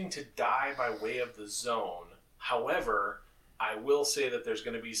choosing to die by way of the zone. However, I will say that there's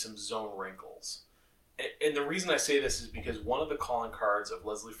going to be some zone wrinkles. And the reason I say this is because one of the calling cards of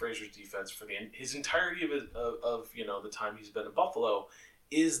Leslie Frazier's defense for his entirety of the time he's been in Buffalo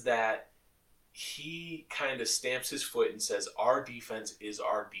is that he kind of stamps his foot and says, our defense is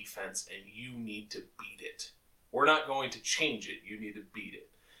our defense and you need to beat it. We're not going to change it. You need to beat it.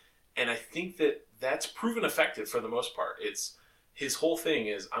 And I think that that's proven effective for the most part. It's his whole thing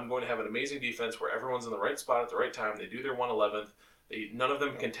is, I'm going to have an amazing defense where everyone's in the right spot at the right time. They do their 111th. None of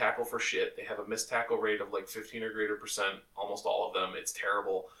them can tackle for shit. They have a missed tackle rate of like 15 or greater percent. Almost all of them. It's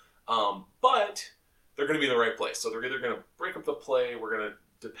terrible. But they're going to be in the right place. So they're either going to break up the play. We're going to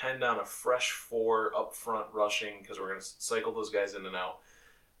depend on a fresh four up front rushing because we're going to cycle those guys in and out.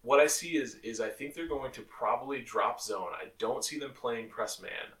 What I see is I think they're going to probably drop zone. I don't see them playing press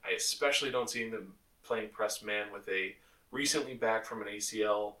man. I especially don't see them playing press man with a recently back from an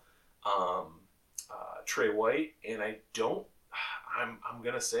ACL Trey White, and I'm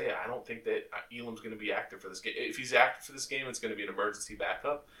going to say I don't think that Elam's going to be active for this game. If he's active for this game, it's going to be an emergency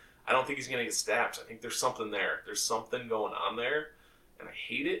backup. I don't think he's going to get snaps. I think there's something there. There's something going on there, and I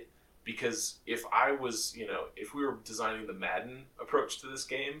hate it because if we were designing the Madden approach to this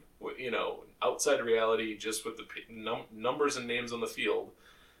game, outside reality, just with the numbers and names on the field,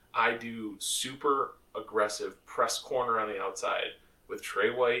 I do super aggressive press corner on the outside with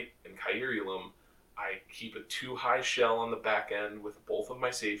Trey White and Kaiir Elam. I keep a too high shell on the back end with both of my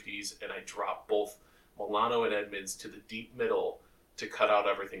safeties, and I drop both Milano and Edmonds to the deep middle to cut out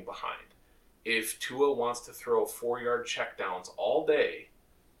everything behind. If Tua wants to throw 4-yard checkdowns all day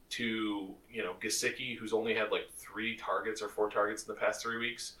to, Gesicki, who's only had like 3 targets or 4 targets in the past 3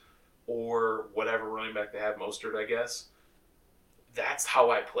 weeks, or whatever running back they have, Mostert, I guess, that's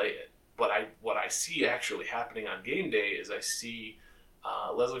how I play it. But what I see actually happening on game day is I see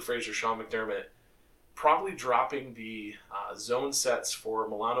Leslie Frazier, Sean McDermott probably dropping the zone sets for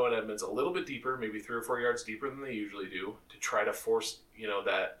Milano and Edmonds a little bit deeper, maybe 3 or 4 yards deeper than they usually do, to try to force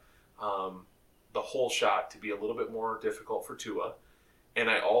that the whole shot to be a little bit more difficult for Tua. And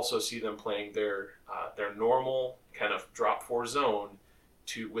I also see them playing their normal kind of drop 4 zone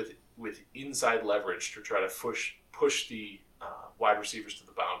with inside leverage to try to push the wide receivers to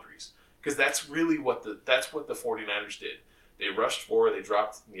the boundaries, because that's really what the 49ers did. They rushed 4, they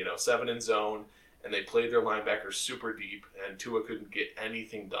dropped 7 in zone, and they played their linebackers super deep, and Tua couldn't get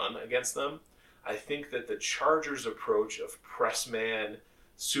anything done against them. I think that the Chargers' approach of press man,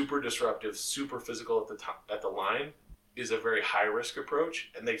 super disruptive, super physical at the line, is a very high-risk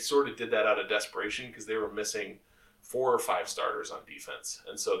approach, and they sort of did that out of desperation because they were missing 4 or 5 starters on defense,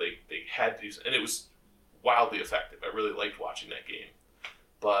 and so they had to do, and it was wildly effective. I really liked watching that game,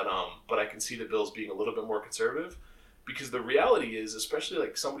 but I can see the Bills being a little bit more conservative, because the reality is, especially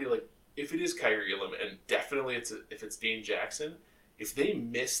like somebody like, if it is Kaiir Elam, and definitely if it's Dane Jackson, if they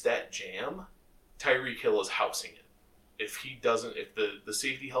miss that jam, Tyreek Hill is housing it. If the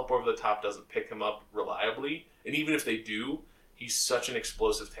safety help over the top doesn't pick him up reliably, and even if they do, he's such an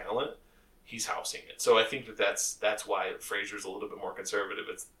explosive talent, he's housing it. So I think that's why Frazier's a little bit more conservative.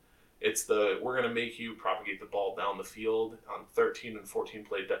 It's we're going to make you propagate the ball down the field on 13 and 14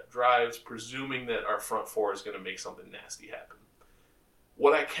 play drives, presuming that our front 4 is going to make something nasty happen.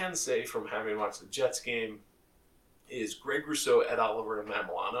 What I can say from having watched the Jets game is Greg Rousseau, Ed Oliver, and Matt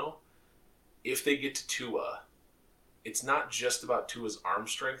Milano, if they get to Tua, it's not just about Tua's arm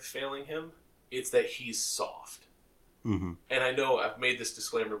strength failing him, it's that he's soft. Mm-hmm. And I know I've made this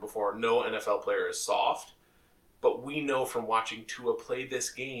disclaimer before, no NFL player is soft, but we know from watching Tua play this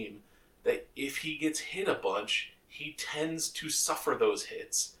game that if he gets hit a bunch, he tends to suffer those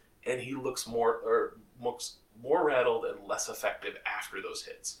hits, and he looks more rattled and less effective after those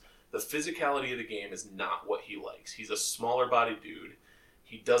hits. The physicality of the game is not what he likes. He's a smaller body dude.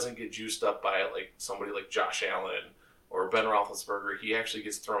 He doesn't get juiced up by like somebody like Josh Allen or Ben Roethlisberger. He actually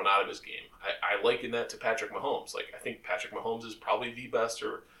gets thrown out of his game. I liken that to Patrick Mahomes. Like, I think Patrick Mahomes is probably the best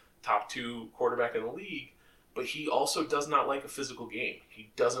or top 2 quarterback in the league, but he also does not like a physical game.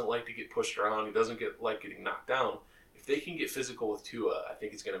 He doesn't like to get pushed around. He doesn't like getting knocked down. If they can get physical with Tua, I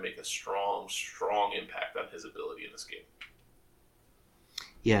think it's going to make a strong, strong impact on his ability in this game.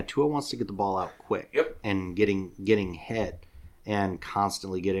 Yeah, Tua wants to get the ball out quick. Yep. And getting hit and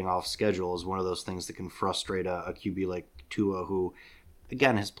constantly getting off schedule is one of those things that can frustrate a QB like Tua, who,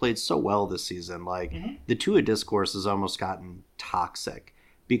 again, has played so well this season. Like, the Tua discourse has almost gotten toxic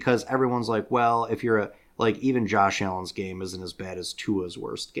because everyone's like, well, if you're even Josh Allen's game isn't as bad as Tua's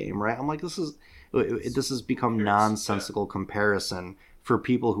worst game, right? I'm like, this has become nonsensical comparison for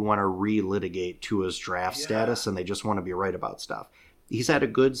people who want to relitigate Tua's draft status, and they just want to be right about stuff. He's had a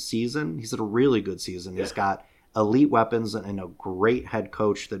good season. He's had a really good season. He's got elite weapons and a great head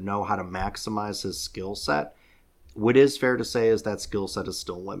coach that know how to maximize his skill set, what is fair to say is that skill set is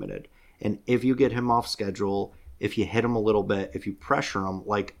still limited. And if you get him off schedule, if you hit him a little bit, if you pressure him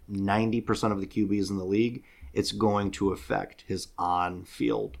like 90% of the QBs in the league, it's going to affect his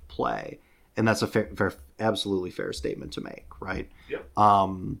on-field play. And that's a fair, absolutely fair statement to make, right? Yep.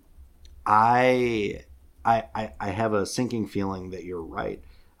 I have a sinking feeling that you're right.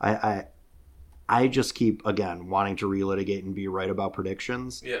 I just keep, again, wanting to relitigate and be right about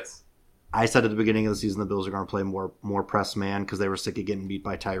predictions. Yes. I said at the beginning of the season the Bills are going to play more press man because they were sick of getting beat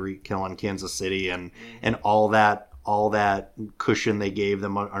by Tyreek Hill in Kansas City and all that cushion they gave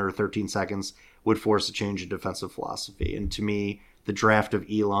them under 13 seconds would force a change in defensive philosophy. And to me, the draft of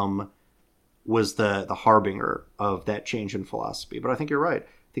Elam was the harbinger of that change in philosophy. But I think you're right.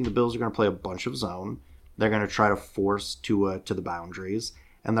 I think the Bills are going to play a bunch of zone. They're going to try to force to the boundaries,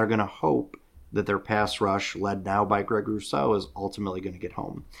 and they're going to hope that their pass rush, led now by Greg Rousseau, is ultimately going to get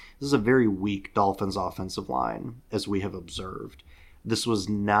home. This is a very weak Dolphins offensive line, as we have observed. This was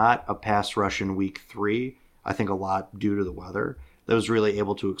not a pass rush in week 3, I think a lot due to the weather, that was really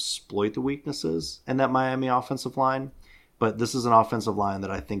able to exploit the weaknesses in that Miami offensive line. But this is an offensive line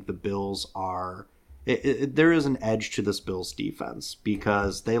that I think the Bills are... there is an edge to this Bills defense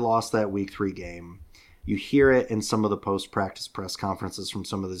because they lost that week 3 game. You hear it in some of the post-practice press conferences from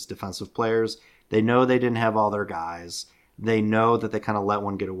some of these defensive players. They know they didn't have all their guys. They know that they kind of let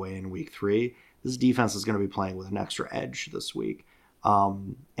one get away in week 3. This defense is going to be playing with an extra edge this week.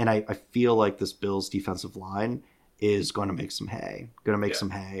 And I feel like this Bills defensive line is going to make some hay.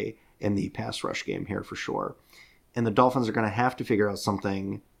 Some hay in the pass rush game here for sure. And the Dolphins are going to have to figure out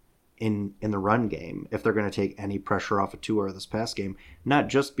something in the run game if they're going to take any pressure off of Tua this pass game, not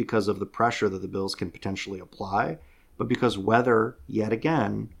just because of the pressure that the Bills can potentially apply, but because weather, yet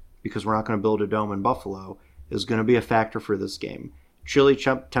again, because we're not going to build a dome in Buffalo, is going to be a factor for this game. Chilly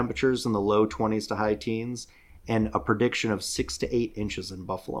temperatures in the low 20s to high teens, and a prediction of 6 to 8 inches in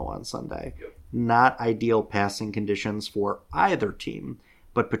Buffalo on Sunday. Yep. Not ideal passing conditions for either team,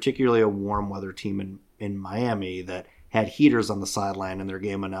 but particularly a warm weather team in Miami that had heaters on the sideline in their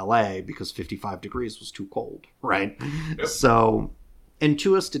game in LA because 55 degrees was too cold, right? Yep. So, and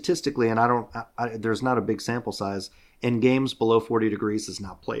Tua statistically, and there's not a big sample size, in games below 40 degrees has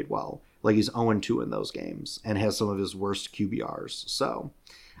not played well. Like he's 0-2 in those games and has some of his worst QBRs. So,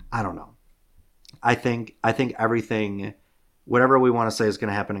 I don't know. I think everything, whatever we want to say is going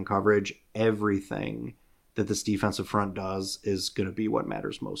to happen in coverage, everything that this defensive front does is going to be what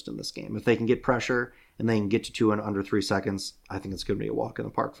matters most in this game. If they can get pressure and they can get to Tua in under 3 seconds, I think it's going to be a walk in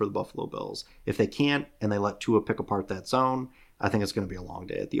the park for the Buffalo Bills. If they can't and they let Tua pick apart that zone, I think it's going to be a long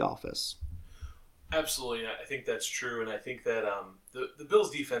day at the office. Absolutely. I think that's true. And I think that the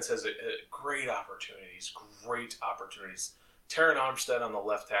Bills defense has great opportunities. Terran Armstead on the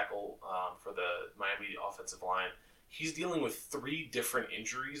left tackle for the Miami offensive line. He's dealing with 3 different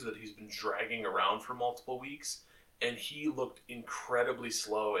injuries that he's been dragging around for multiple weeks, and he looked incredibly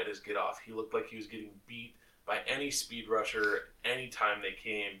slow at his get-off. He looked like he was getting beat by any speed rusher anytime they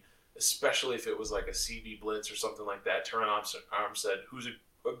came, especially if it was like a CB blitz or something like that. Terran Armstead, who's a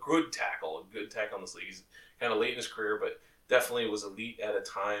good tackle in this league. He's kind of late in his career, but definitely was elite at a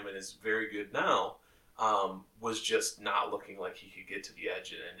time and is very good now, was just not looking like he could get to the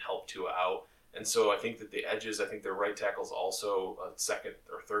edge and help Tua out. And so I think that the edges, I think their right tackle's also a second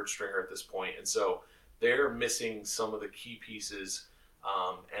or third stringer at this point. And so they're missing some of the key pieces.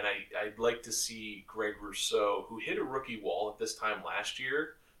 And I'd like to see Greg Rousseau, who hit a rookie wall at this time last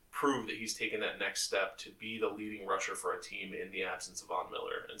year, prove that he's taken that next step to be the leading rusher for a team in the absence of Von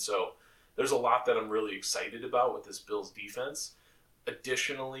Miller. And so there's a lot that I'm really excited about with this Bills defense.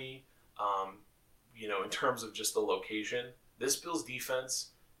 Additionally, in terms of just the location, this Bills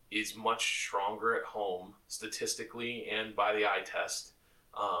defense is much stronger at home statistically and by the eye test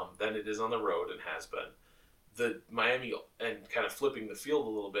than it is on the road and has been. The Miami, and kind of flipping the field a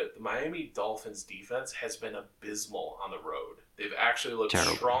little bit, the Miami Dolphins defense has been abysmal on the road. They've actually looked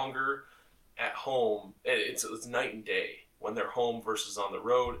stronger at home. It's night and day when they're home versus on the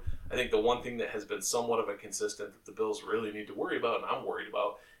road. I think the one thing that has been somewhat of a consistent that the Bills really need to worry about, and I'm worried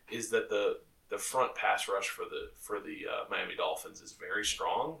about, is that the front pass rush for the Miami Dolphins is very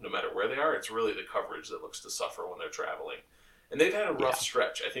strong. No matter where they are, it's really the coverage that looks to suffer when they're traveling. And they've had a rough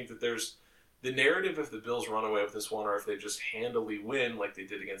stretch. I think that there's the narrative if the Bills run away with this one or if they just handily win like they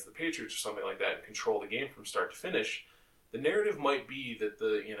did against the Patriots or something like that and control the game from start to finish, the narrative might be that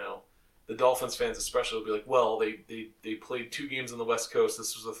the Dolphins fans especially will be like, well, they played 2 games on the West Coast.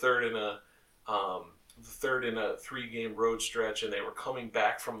 This was the third in a third in a 3-game road stretch, and they were coming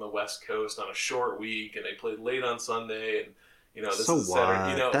back from the West Coast on a short week, and they played late on Sunday, and this So is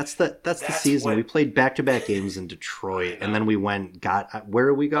Saturday. what? That's the season. We played back-to-back games in Detroit, and then we where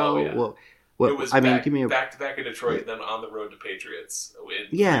did we go? Oh, yeah. Well, it was give me back-to-back in Detroit, then on the road to Patriots. In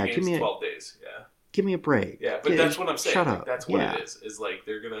 3 games, 12 days. Yeah. Give me a break. Yeah, but that's what I'm saying. Shut up. That's what it is. Is like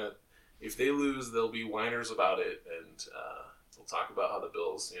they're gonna, if they lose, they'll be whiners about it, and we'll talk about how the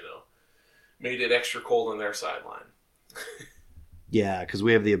Bills, made it extra cold on their sideline. Yeah, because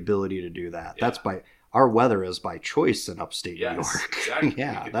we have the ability to do that. Yeah. That's our weather is by choice in upstate New York. Exactly.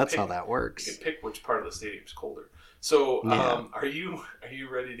 Yeah, that's how that works. You can pick which part of the stadium is colder. So, are you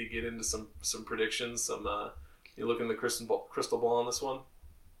ready to get into some predictions? You looking at the crystal ball on this one?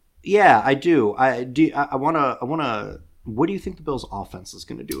 Yeah, I do. I want to. What do you think the Bills' offense is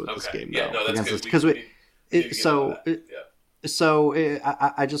going to do with this game? Yeah, no, that's good. Because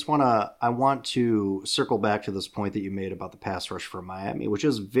I just want to circle back to this point that you made about the pass rush for Miami, which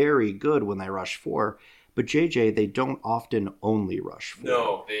is very good when they rush 4. But JJ, they don't often only rush 4.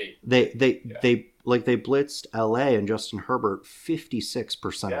 No, they blitzed LA and Justin Herbert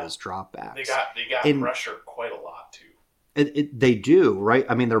 56% of his dropbacks. They got pressure quite a lot too. They do, right?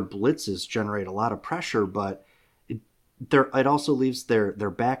 I mean, their blitzes generate a lot of pressure, but it also leaves their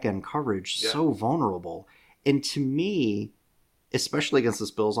back end coverage so vulnerable. And to me, especially against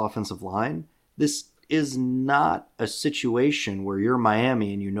this Bills offensive line, this is not a situation where you're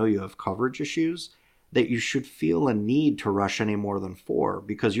Miami and you have coverage issues that you should feel a need to rush any more than 4,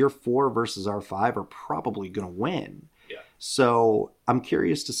 because your 4 versus our 5 are probably going to win. Yeah. So I'm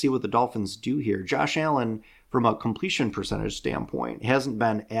curious to see what the Dolphins do here. Josh Allen, from a completion percentage standpoint, hasn't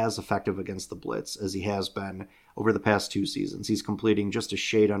been as effective against the blitz as he has been over the past 2 seasons. He's completing just a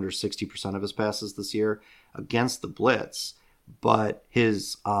shade under 60% of his passes this year against the blitz, but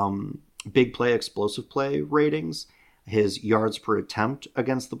his big play, explosive play ratings, his yards per attempt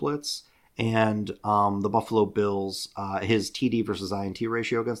against the blitz, and the Buffalo Bills, his TD versus INT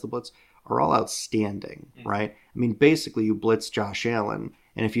ratio against the blitz are all outstanding, right? I mean, basically you blitz Josh Allen,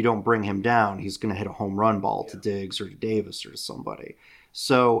 and if you don't bring him down, he's going to hit a home run ball to Diggs or to Davis or to somebody.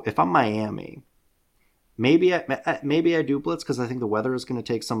 So if I'm Miami, maybe I do blitz because I think the weather is going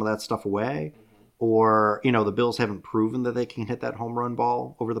to take some of that stuff away. Or, the Bills haven't proven that they can hit that home run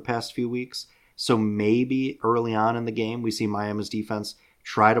ball over the past few weeks. So maybe early on in the game, we see Miami's defense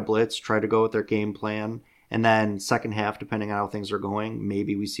try to blitz, try to go with their game plan. And then second half, depending on how things are going,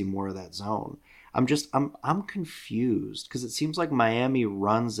 maybe we see more of that zone. I'm confused because it seems like Miami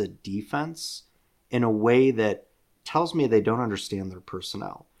runs a defense in a way that tells me they don't understand their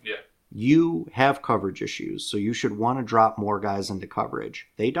personnel. Yeah. You have coverage issues, so you should want to drop more guys into coverage.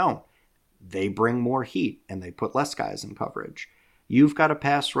 They don't. They bring more heat and they put less guys in coverage. You've got a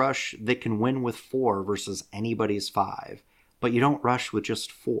pass rush that can win with 4 versus anybody's 5, but you don't rush with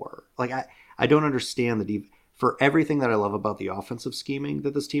just 4. Like, I don't understand for everything that I love about the offensive scheming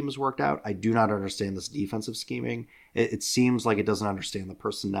that this team has worked out, I do not understand this defensive scheming. It seems like it doesn't understand the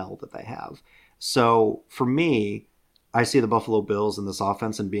personnel that they have. So for me, I see the Buffalo Bills in this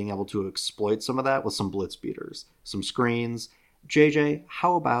offense and being able to exploit some of that with some blitz beaters, some screens. JJ,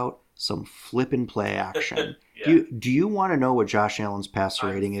 how about some flip and play action? Do you want to know what Josh Allen's passer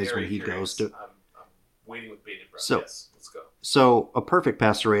rating is when he goes to... I'm waiting with bated breath. So, yes, let's go. So a perfect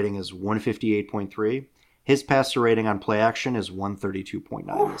passer rating is 158.3. His passer rating on play action is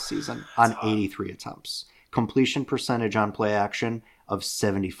 132.9 this season on 83 attempts. Completion percentage on play action of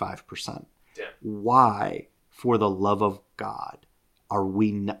 75%. Damn. Why, for the love of God, are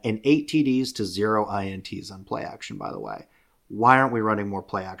we... And 8 TDs to 0 INTs on play action, by the way. Why aren't we running more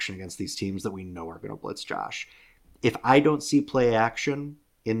play action against these teams that we know are going to blitz Josh? If I don't see play action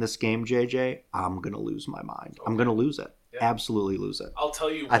in this game, JJ, I'm going to lose my mind. Okay. I'm going to lose it. Yeah. Absolutely lose it. I'll tell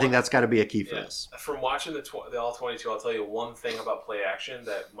you. I think that's got to be a key for this. From watching the All-22, I'll tell you one thing about play action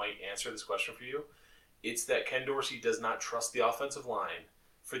that might answer this question for you. It's that Ken Dorsey does not trust the offensive line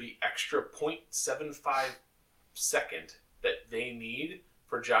for the extra 0.75 second that they need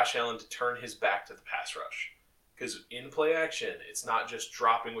for Josh Allen to turn his back to the pass rush. Because in play action, it's not just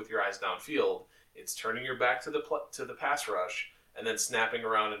dropping with your eyes downfield. It's turning your back to the pass rush and then snapping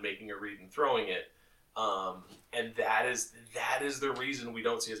around and making a read and throwing it. And that is the reason we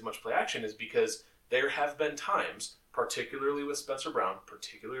don't see as much play action, is because there have been times, particularly with Spencer Brown,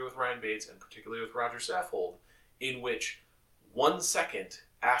 particularly with Ryan Bates, and particularly with Roger Saffold, in which 1 second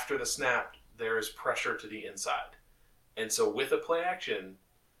after the snap, there is pressure to the inside. And so with a play action,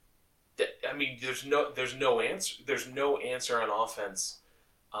 there's no answer on offense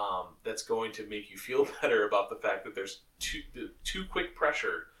that's going to make you feel better about the fact that there's too quick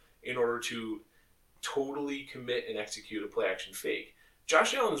pressure in order to totally commit and execute a play action fake.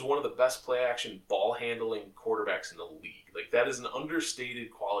 Josh Allen is one of the best play action ball handling quarterbacks in the league. Like, that is an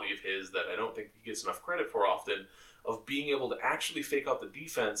understated quality of his that I don't think he gets enough credit for often, of being able to actually fake out the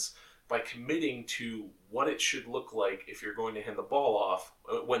defense by committing to what it should look like if you're going to hand the ball off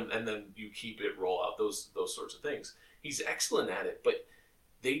and then you keep it roll out, those sorts of things. He's excellent at it, but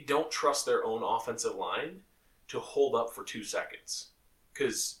they don't trust their own offensive line to hold up for 2 seconds.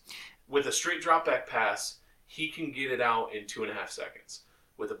 Because with a straight drop back pass, he can get it out in 2.5 seconds.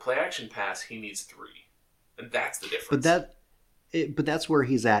 With a play action pass, he needs 3. And that's the difference. But that's where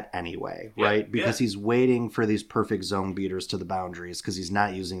he's at anyway, right? Because he's waiting for these perfect zone beaters to the boundaries because he's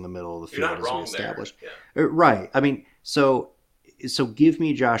not using the middle of the field as we established. Yeah. Right. I mean, so give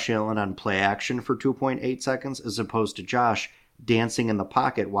me Josh Allen on play action for 2.8 seconds as opposed to Josh dancing in the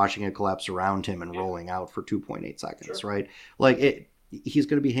pocket, watching it collapse around him and rolling out for 2.8 seconds, right? Like, he's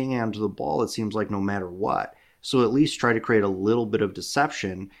going to be hanging on to the ball, it seems like, no matter what. So at least try to create a little bit of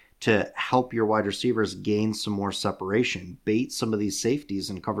deception to help your wide receivers gain some more separation, bait some of these safeties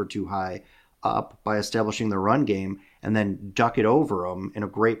and cover too high up by establishing the run game, and then duck it over them in a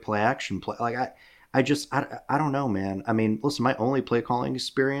great play action play. Like, I don't know, man. I mean, listen, my only play calling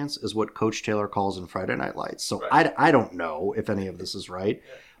experience is what Coach Taylor calls in Friday Night Lights. So I don't know if any of this is right.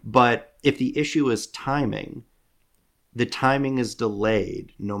 Yeah. But if the issue is timing, the timing is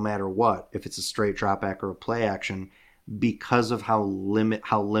delayed no matter what, if it's a straight drop back or a play action, because of how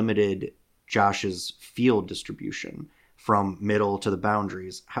limited Josh's field distribution from middle to the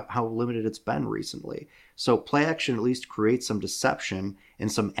boundaries, how limited it's been recently. So play action at least creates some deception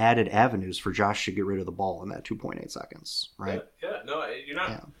and some added avenues for Josh to get rid of the ball in that 2.8 seconds, right? Yeah. No,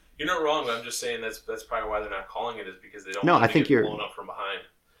 you're not wrong. I'm just saying that's probably why they're not calling it, is because they don't want to get blown up from behind.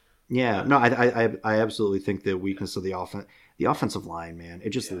 Yeah, no, I absolutely think the weakness of the offensive line, man,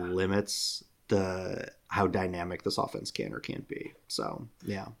 it just limits how dynamic this offense can or can't be. So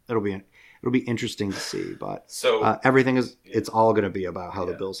yeah, it'll be interesting to see. But everything it's all going to be about how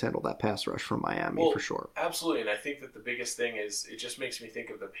the Bills handle that pass rush from Miami for sure. Absolutely, and I think that the biggest thing is it just makes me think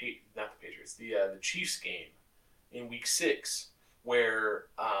of the Patriots, the Chiefs game in Week 6, where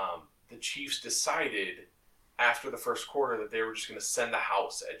the Chiefs decided after the first quarter that they were just going to send the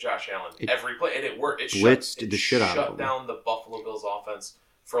house at Josh Allen every play, and it worked. It shut down the Buffalo Bills offense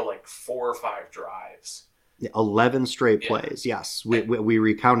for like 4 or 5 drives. 11 straight plays. Yes, we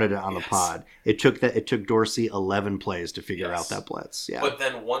recounted it on the pod. It took Dorsey 11 plays to figure out that blitz. Yeah, but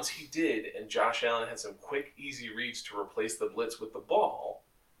then once he did, and Josh Allen had some quick, easy reads to replace the blitz with the ball,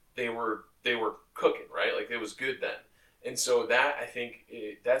 they were cooking, right? Like, it was good then. And so that, I think,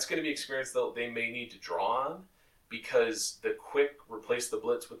 that's going to be experience that they may need to draw on, because the quick replace the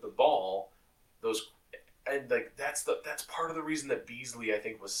blitz with the ball, that's part of the reason that Beasley, I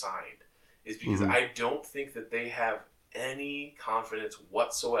think, was signed, is because I don't think that they have any confidence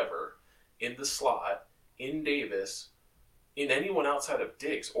whatsoever in the slot, in Davis, in anyone outside of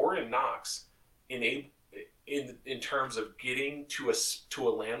Diggs or in Knox, in terms of getting to a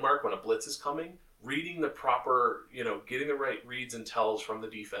landmark when a blitz is coming, reading the proper, getting the right reads and tells from the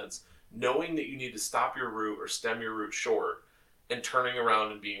defense, knowing that you need to stop your route or stem your route short, and turning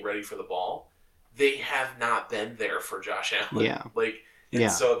around and being ready for the ball. They have not been there for Josh Allen. Yeah.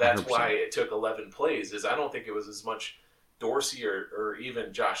 So that's 100%. why it took 11 plays. Is I don't think it was as much Dorsey or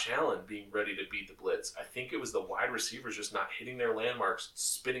even Josh Allen being ready to beat the blitz. I think it was the wide receivers just not hitting their landmarks,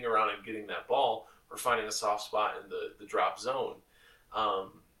 spinning around and getting that ball, or finding a soft spot in the drop zone.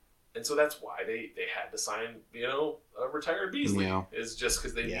 And so that's why they had to sign, a retired Beasley. Is just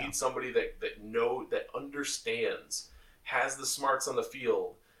because they need somebody that understands, has the smarts on the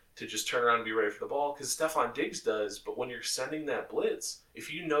field to just turn around and be ready for the ball. Because Stephon Diggs does, but when you're sending that blitz,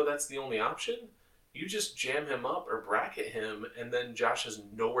 if you know that's the only option, you just jam him up or bracket him, and then Josh has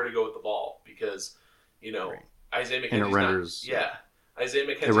nowhere to go with the ball because, Isaiah McKenzie's Isaiah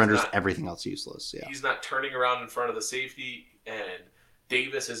McKenzie. It renders everything else useless. Yeah. He's not turning around in front of the safety, and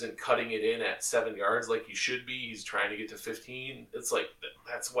Davis isn't cutting it in at 7 yards like he should be. He's trying to get to 15. It's like,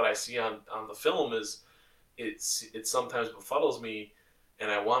 that's what I see on the film. Is it sometimes befuddles me, and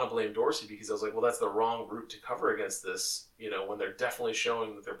I want to blame Dorsey because I was like, well, that's the wrong route to cover against this, when they're definitely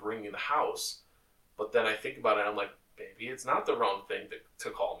showing that they're bringing the house. But then I think about it, and I'm like, maybe it's not the wrong thing to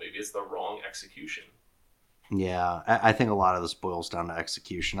call. Maybe it's the wrong execution. Yeah, I think a lot of this boils down to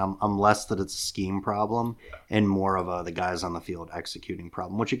execution. I'm less that it's a scheme problem and more of the guys on the field executing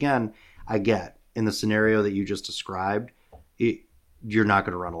problem, which, again, I get. In the scenario that you just described, you're not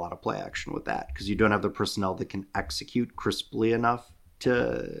going to run a lot of play action with that because you don't have the personnel that can execute crisply enough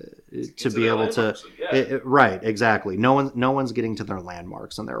to be able to right, exactly. No one's getting to their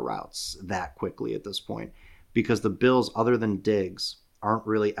landmarks and their routes that quickly at this point, because the Bills, other than Diggs, aren't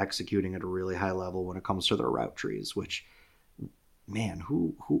really executing at a really high level when it comes to their route trees, which, man,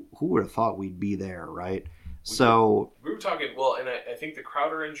 who would have thought we'd be there, right? We were talking, well, and I think the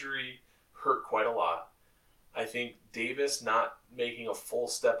Crowder injury hurt quite a lot. I think Davis not making a full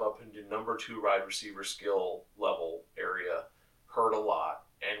step up into number 2 wide receiver skill level area hurt a lot.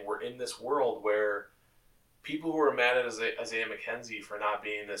 And we're in this world where people who are mad at Isaiah McKenzie for not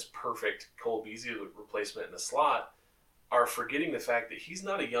being this perfect Cole Beasley replacement in the slot are forgetting the fact that he's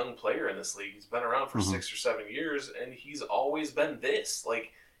not a young player in this league. He's been around for 6 or 7 years, and he's always been this.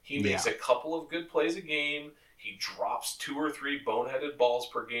 Like, he makes a couple of good plays a game. He drops 2 or 3 boneheaded balls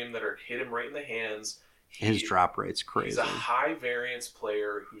per game that are hit him right in the hands. His drop rate's crazy. He's a high variance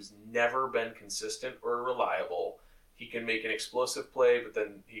player who's never been consistent or reliable. He can make an explosive play, but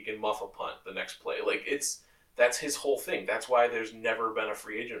then he can muff a punt the next play. Like, that's his whole thing. That's why there's never been a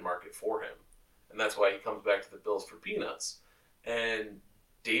free agent market for him. And that's why he comes back to the Bills for peanuts. And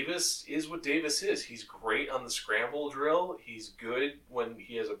Davis is what Davis is. He's great on the scramble drill. He's good when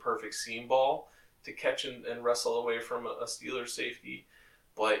he has a perfect seam ball to catch and wrestle away from a Steelers safety.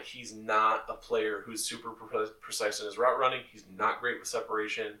 But he's not a player who's super precise in his route running. He's not great with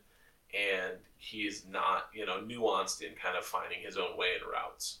separation. And he is not, nuanced in kind of finding his own way in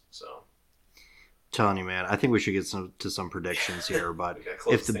routes. So, telling you, man, I think we should get to some predictions here. But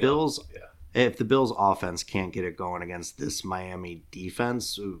if the Bills offense can't get it going against this Miami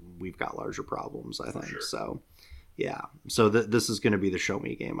defense, we've got larger problems, I think. Sure. So, yeah. So this is going to be the show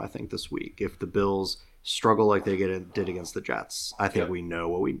me game, I think, this week. If the Bills struggle like they did against the Jets, I think we know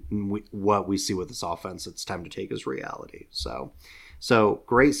what we see with this offense. It's time to take as reality. So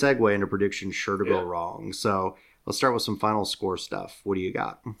great segue into predictions sure to go wrong. So let's start with some final score stuff. What do you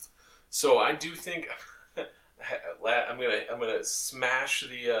got? So I do think I'm gonna smash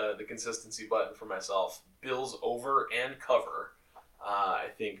the consistency button for myself. Bills over and cover. I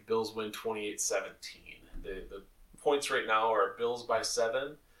think Bills win 28-17. The points right now are Bills by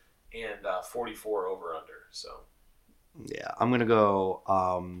 7 and 44 over under. So yeah, I'm gonna go.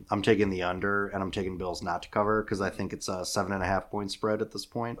 I'm taking the under, and I'm taking Bills not to cover because I think it's a 7.5 point spread at this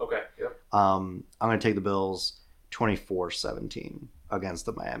point. Okay. Yep. I'm gonna take the Bills 24-17 against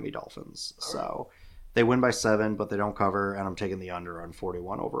the Miami Dolphins. All so right. They win by 7, but they don't cover, and I'm taking the under on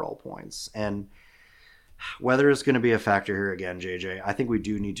 41 overall points. And weather is going to be a factor here again, JJ. I think we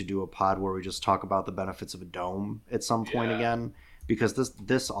do need to do a pod where we just talk about the benefits of a dome at some point again, because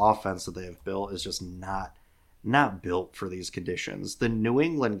this offense that they have built is just not built for these conditions. The New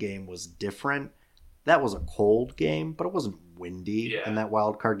England game was different. That was a cold game, but it wasn't windy in that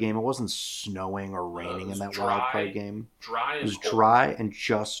wild card game. It wasn't snowing or raining in that wild card game. It was dry and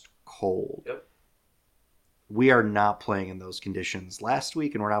just cold. Yep. We are not playing in those conditions last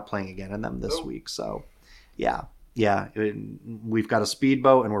week, and we're not playing again in them this week. So, yeah, we've got a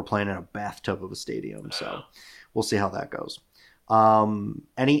speedboat, and we're playing in a bathtub of a stadium. So, we'll see how that goes.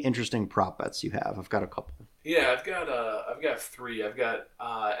 Any interesting prop bets you have? I've got a couple. Yeah, I've got 3. I've got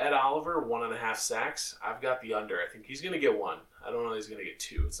Ed Oliver 1.5 sacks. I've got the under. I think he's going to get 1. I don't know if he's going to get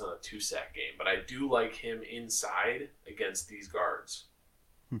 2. It's not a 2-sack game, but I do like him inside against these guards.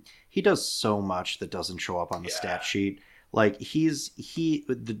 He does so much that doesn't show up on the stat sheet. Like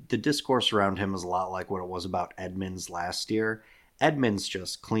the discourse around him is a lot like what it was about Edmonds last year. Edmonds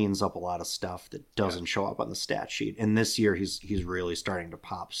just cleans up a lot of stuff that doesn't show up on the stat sheet. And this year he's really starting to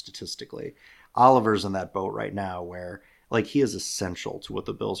pop statistically. Oliver's in that boat right now where like he is essential to what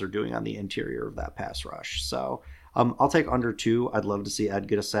the Bills are doing on the interior of that pass rush. So I'll take under 2. I'd love to see Ed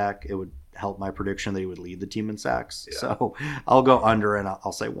get a sack. It would help my prediction that he would lead the team in sacks. Yeah. So I'll go under and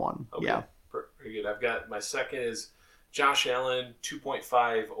I'll say 1. Okay. Yeah. Pretty good. I've got my second is Josh Allen,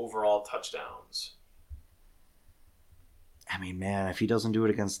 2.5 overall touchdowns. I mean, man, if he doesn't do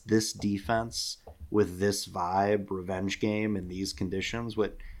it against this defense with this vibe, revenge game, in these conditions,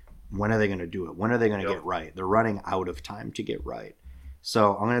 when are they going to do it? When are they going to get right? They're running out of time to get right.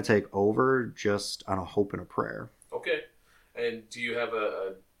 So I'm going to take over just on a hope and a prayer. Okay. And do you have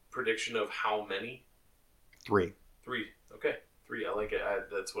a prediction of how many? 3. 3. Okay. 3. I like it.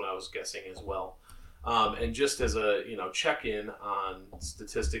 That's what I was guessing as well. And just as a check-in on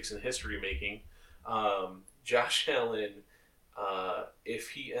statistics and history making, Josh Allen, if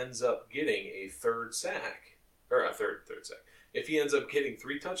he ends up getting a third sack, if he ends up getting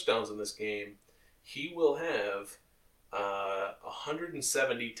 3 touchdowns in this game, he will have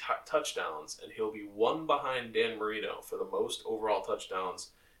 170 touchdowns, and he'll be 1 behind Dan Marino for the most overall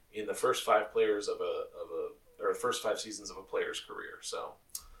touchdowns in the first 5 players of the first 5 seasons of a player's career. So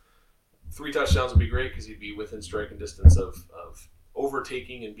 3 touchdowns would be great because he'd be within striking distance of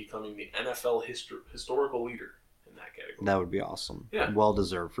overtaking and becoming the NFL historical leader in that category. That would be awesome. Yeah. Well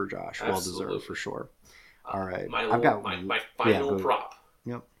deserved for Josh. Absolutely. Well deserved for sure. All right. My final prop.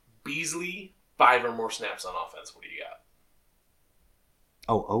 Yep. Beasley, 5 or more snaps on offense. What do you got?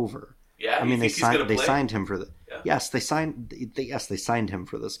 Oh, over. Yeah. I mean, they signed him for the. Yeah. Yes, they signed him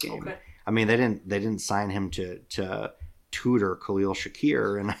for this game. Okay. I mean, they didn't sign him to tutor Khalil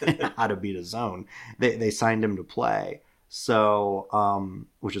Shakir and how to beat a zone. They signed him to play. So,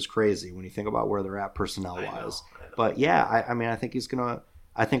 which is crazy when you think about where they're at personnel wise. I know. But yeah, I mean, I think he's gonna.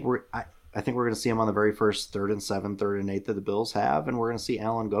 I think we're gonna see him on the very first 3rd and 7, 3rd and 8 that the Bills have, and we're gonna see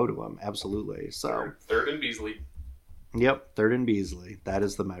Allen go to him. Absolutely. So third and Beasley. Yep, 3rd and Beasley. That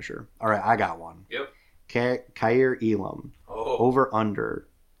is the measure. All right, I got one. Yep. Kyer Elam. Oh. Over under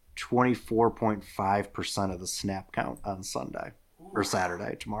 24.5% of the snap count on Sunday. Or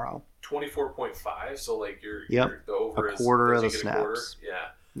Saturday, tomorrow. 24.5, so like the over a quarter of the snaps. Quarter?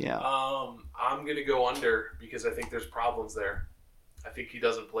 Yeah. I'm gonna go under because I think there's problems there. I think he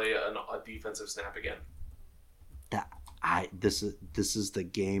doesn't play a defensive snap again. This is the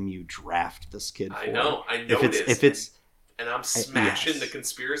game you draft this kid for. I know if it's and I'm smashing the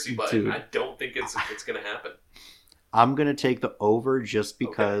conspiracy button. Dude, I don't think it's gonna happen. I'm gonna take the over just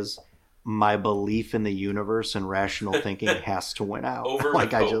because my belief in the universe and rational thinking has to win out. Over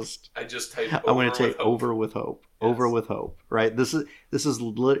like with I hope. just typed over. I'm going to take with over with hope. Yes. Over with hope. Right.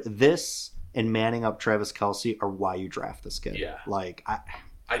 This and manning up Travis Kelce are why you draft this kid. Yeah. Like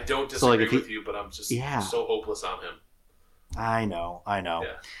I don't disagree with you, but I'm just so hopeless on him. I know.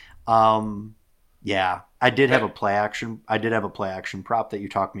 Yeah. Yeah. I did have a play action prop that you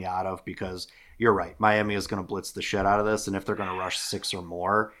talked me out of because you're right. Miami is going to blitz the shit out of this, and if they're going to rush 6 or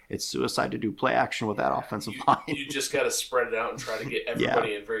more, it's suicide to do play action with that offensive line. You just got to spread it out and try to get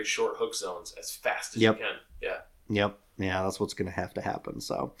everybody in very short hook zones as fast as you can. Yeah. Yep. Yeah, that's what's going to have to happen.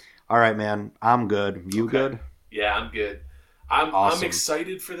 So, all right, man. I'm good. You good? Yeah, I'm good. I'm awesome. I'm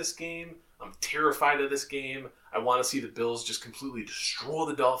excited for this game. I'm terrified of this game. I want to see the Bills just completely destroy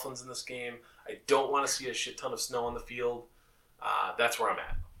the Dolphins in this game. I don't want to see a shit ton of snow on the field. That's where I'm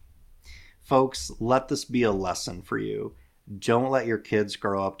at. Folks, let this be a lesson for you. Don't let your kids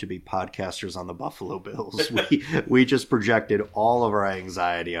grow up to be podcasters on the Buffalo Bills. We just projected all of our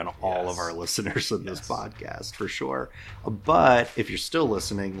anxiety on all of our listeners in this podcast, for sure. But if you're still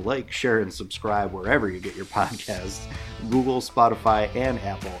listening, like, share, and subscribe wherever you get your podcasts. Google, Spotify, and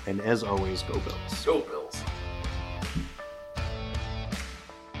Apple. And as always, go Bills. Go Bills.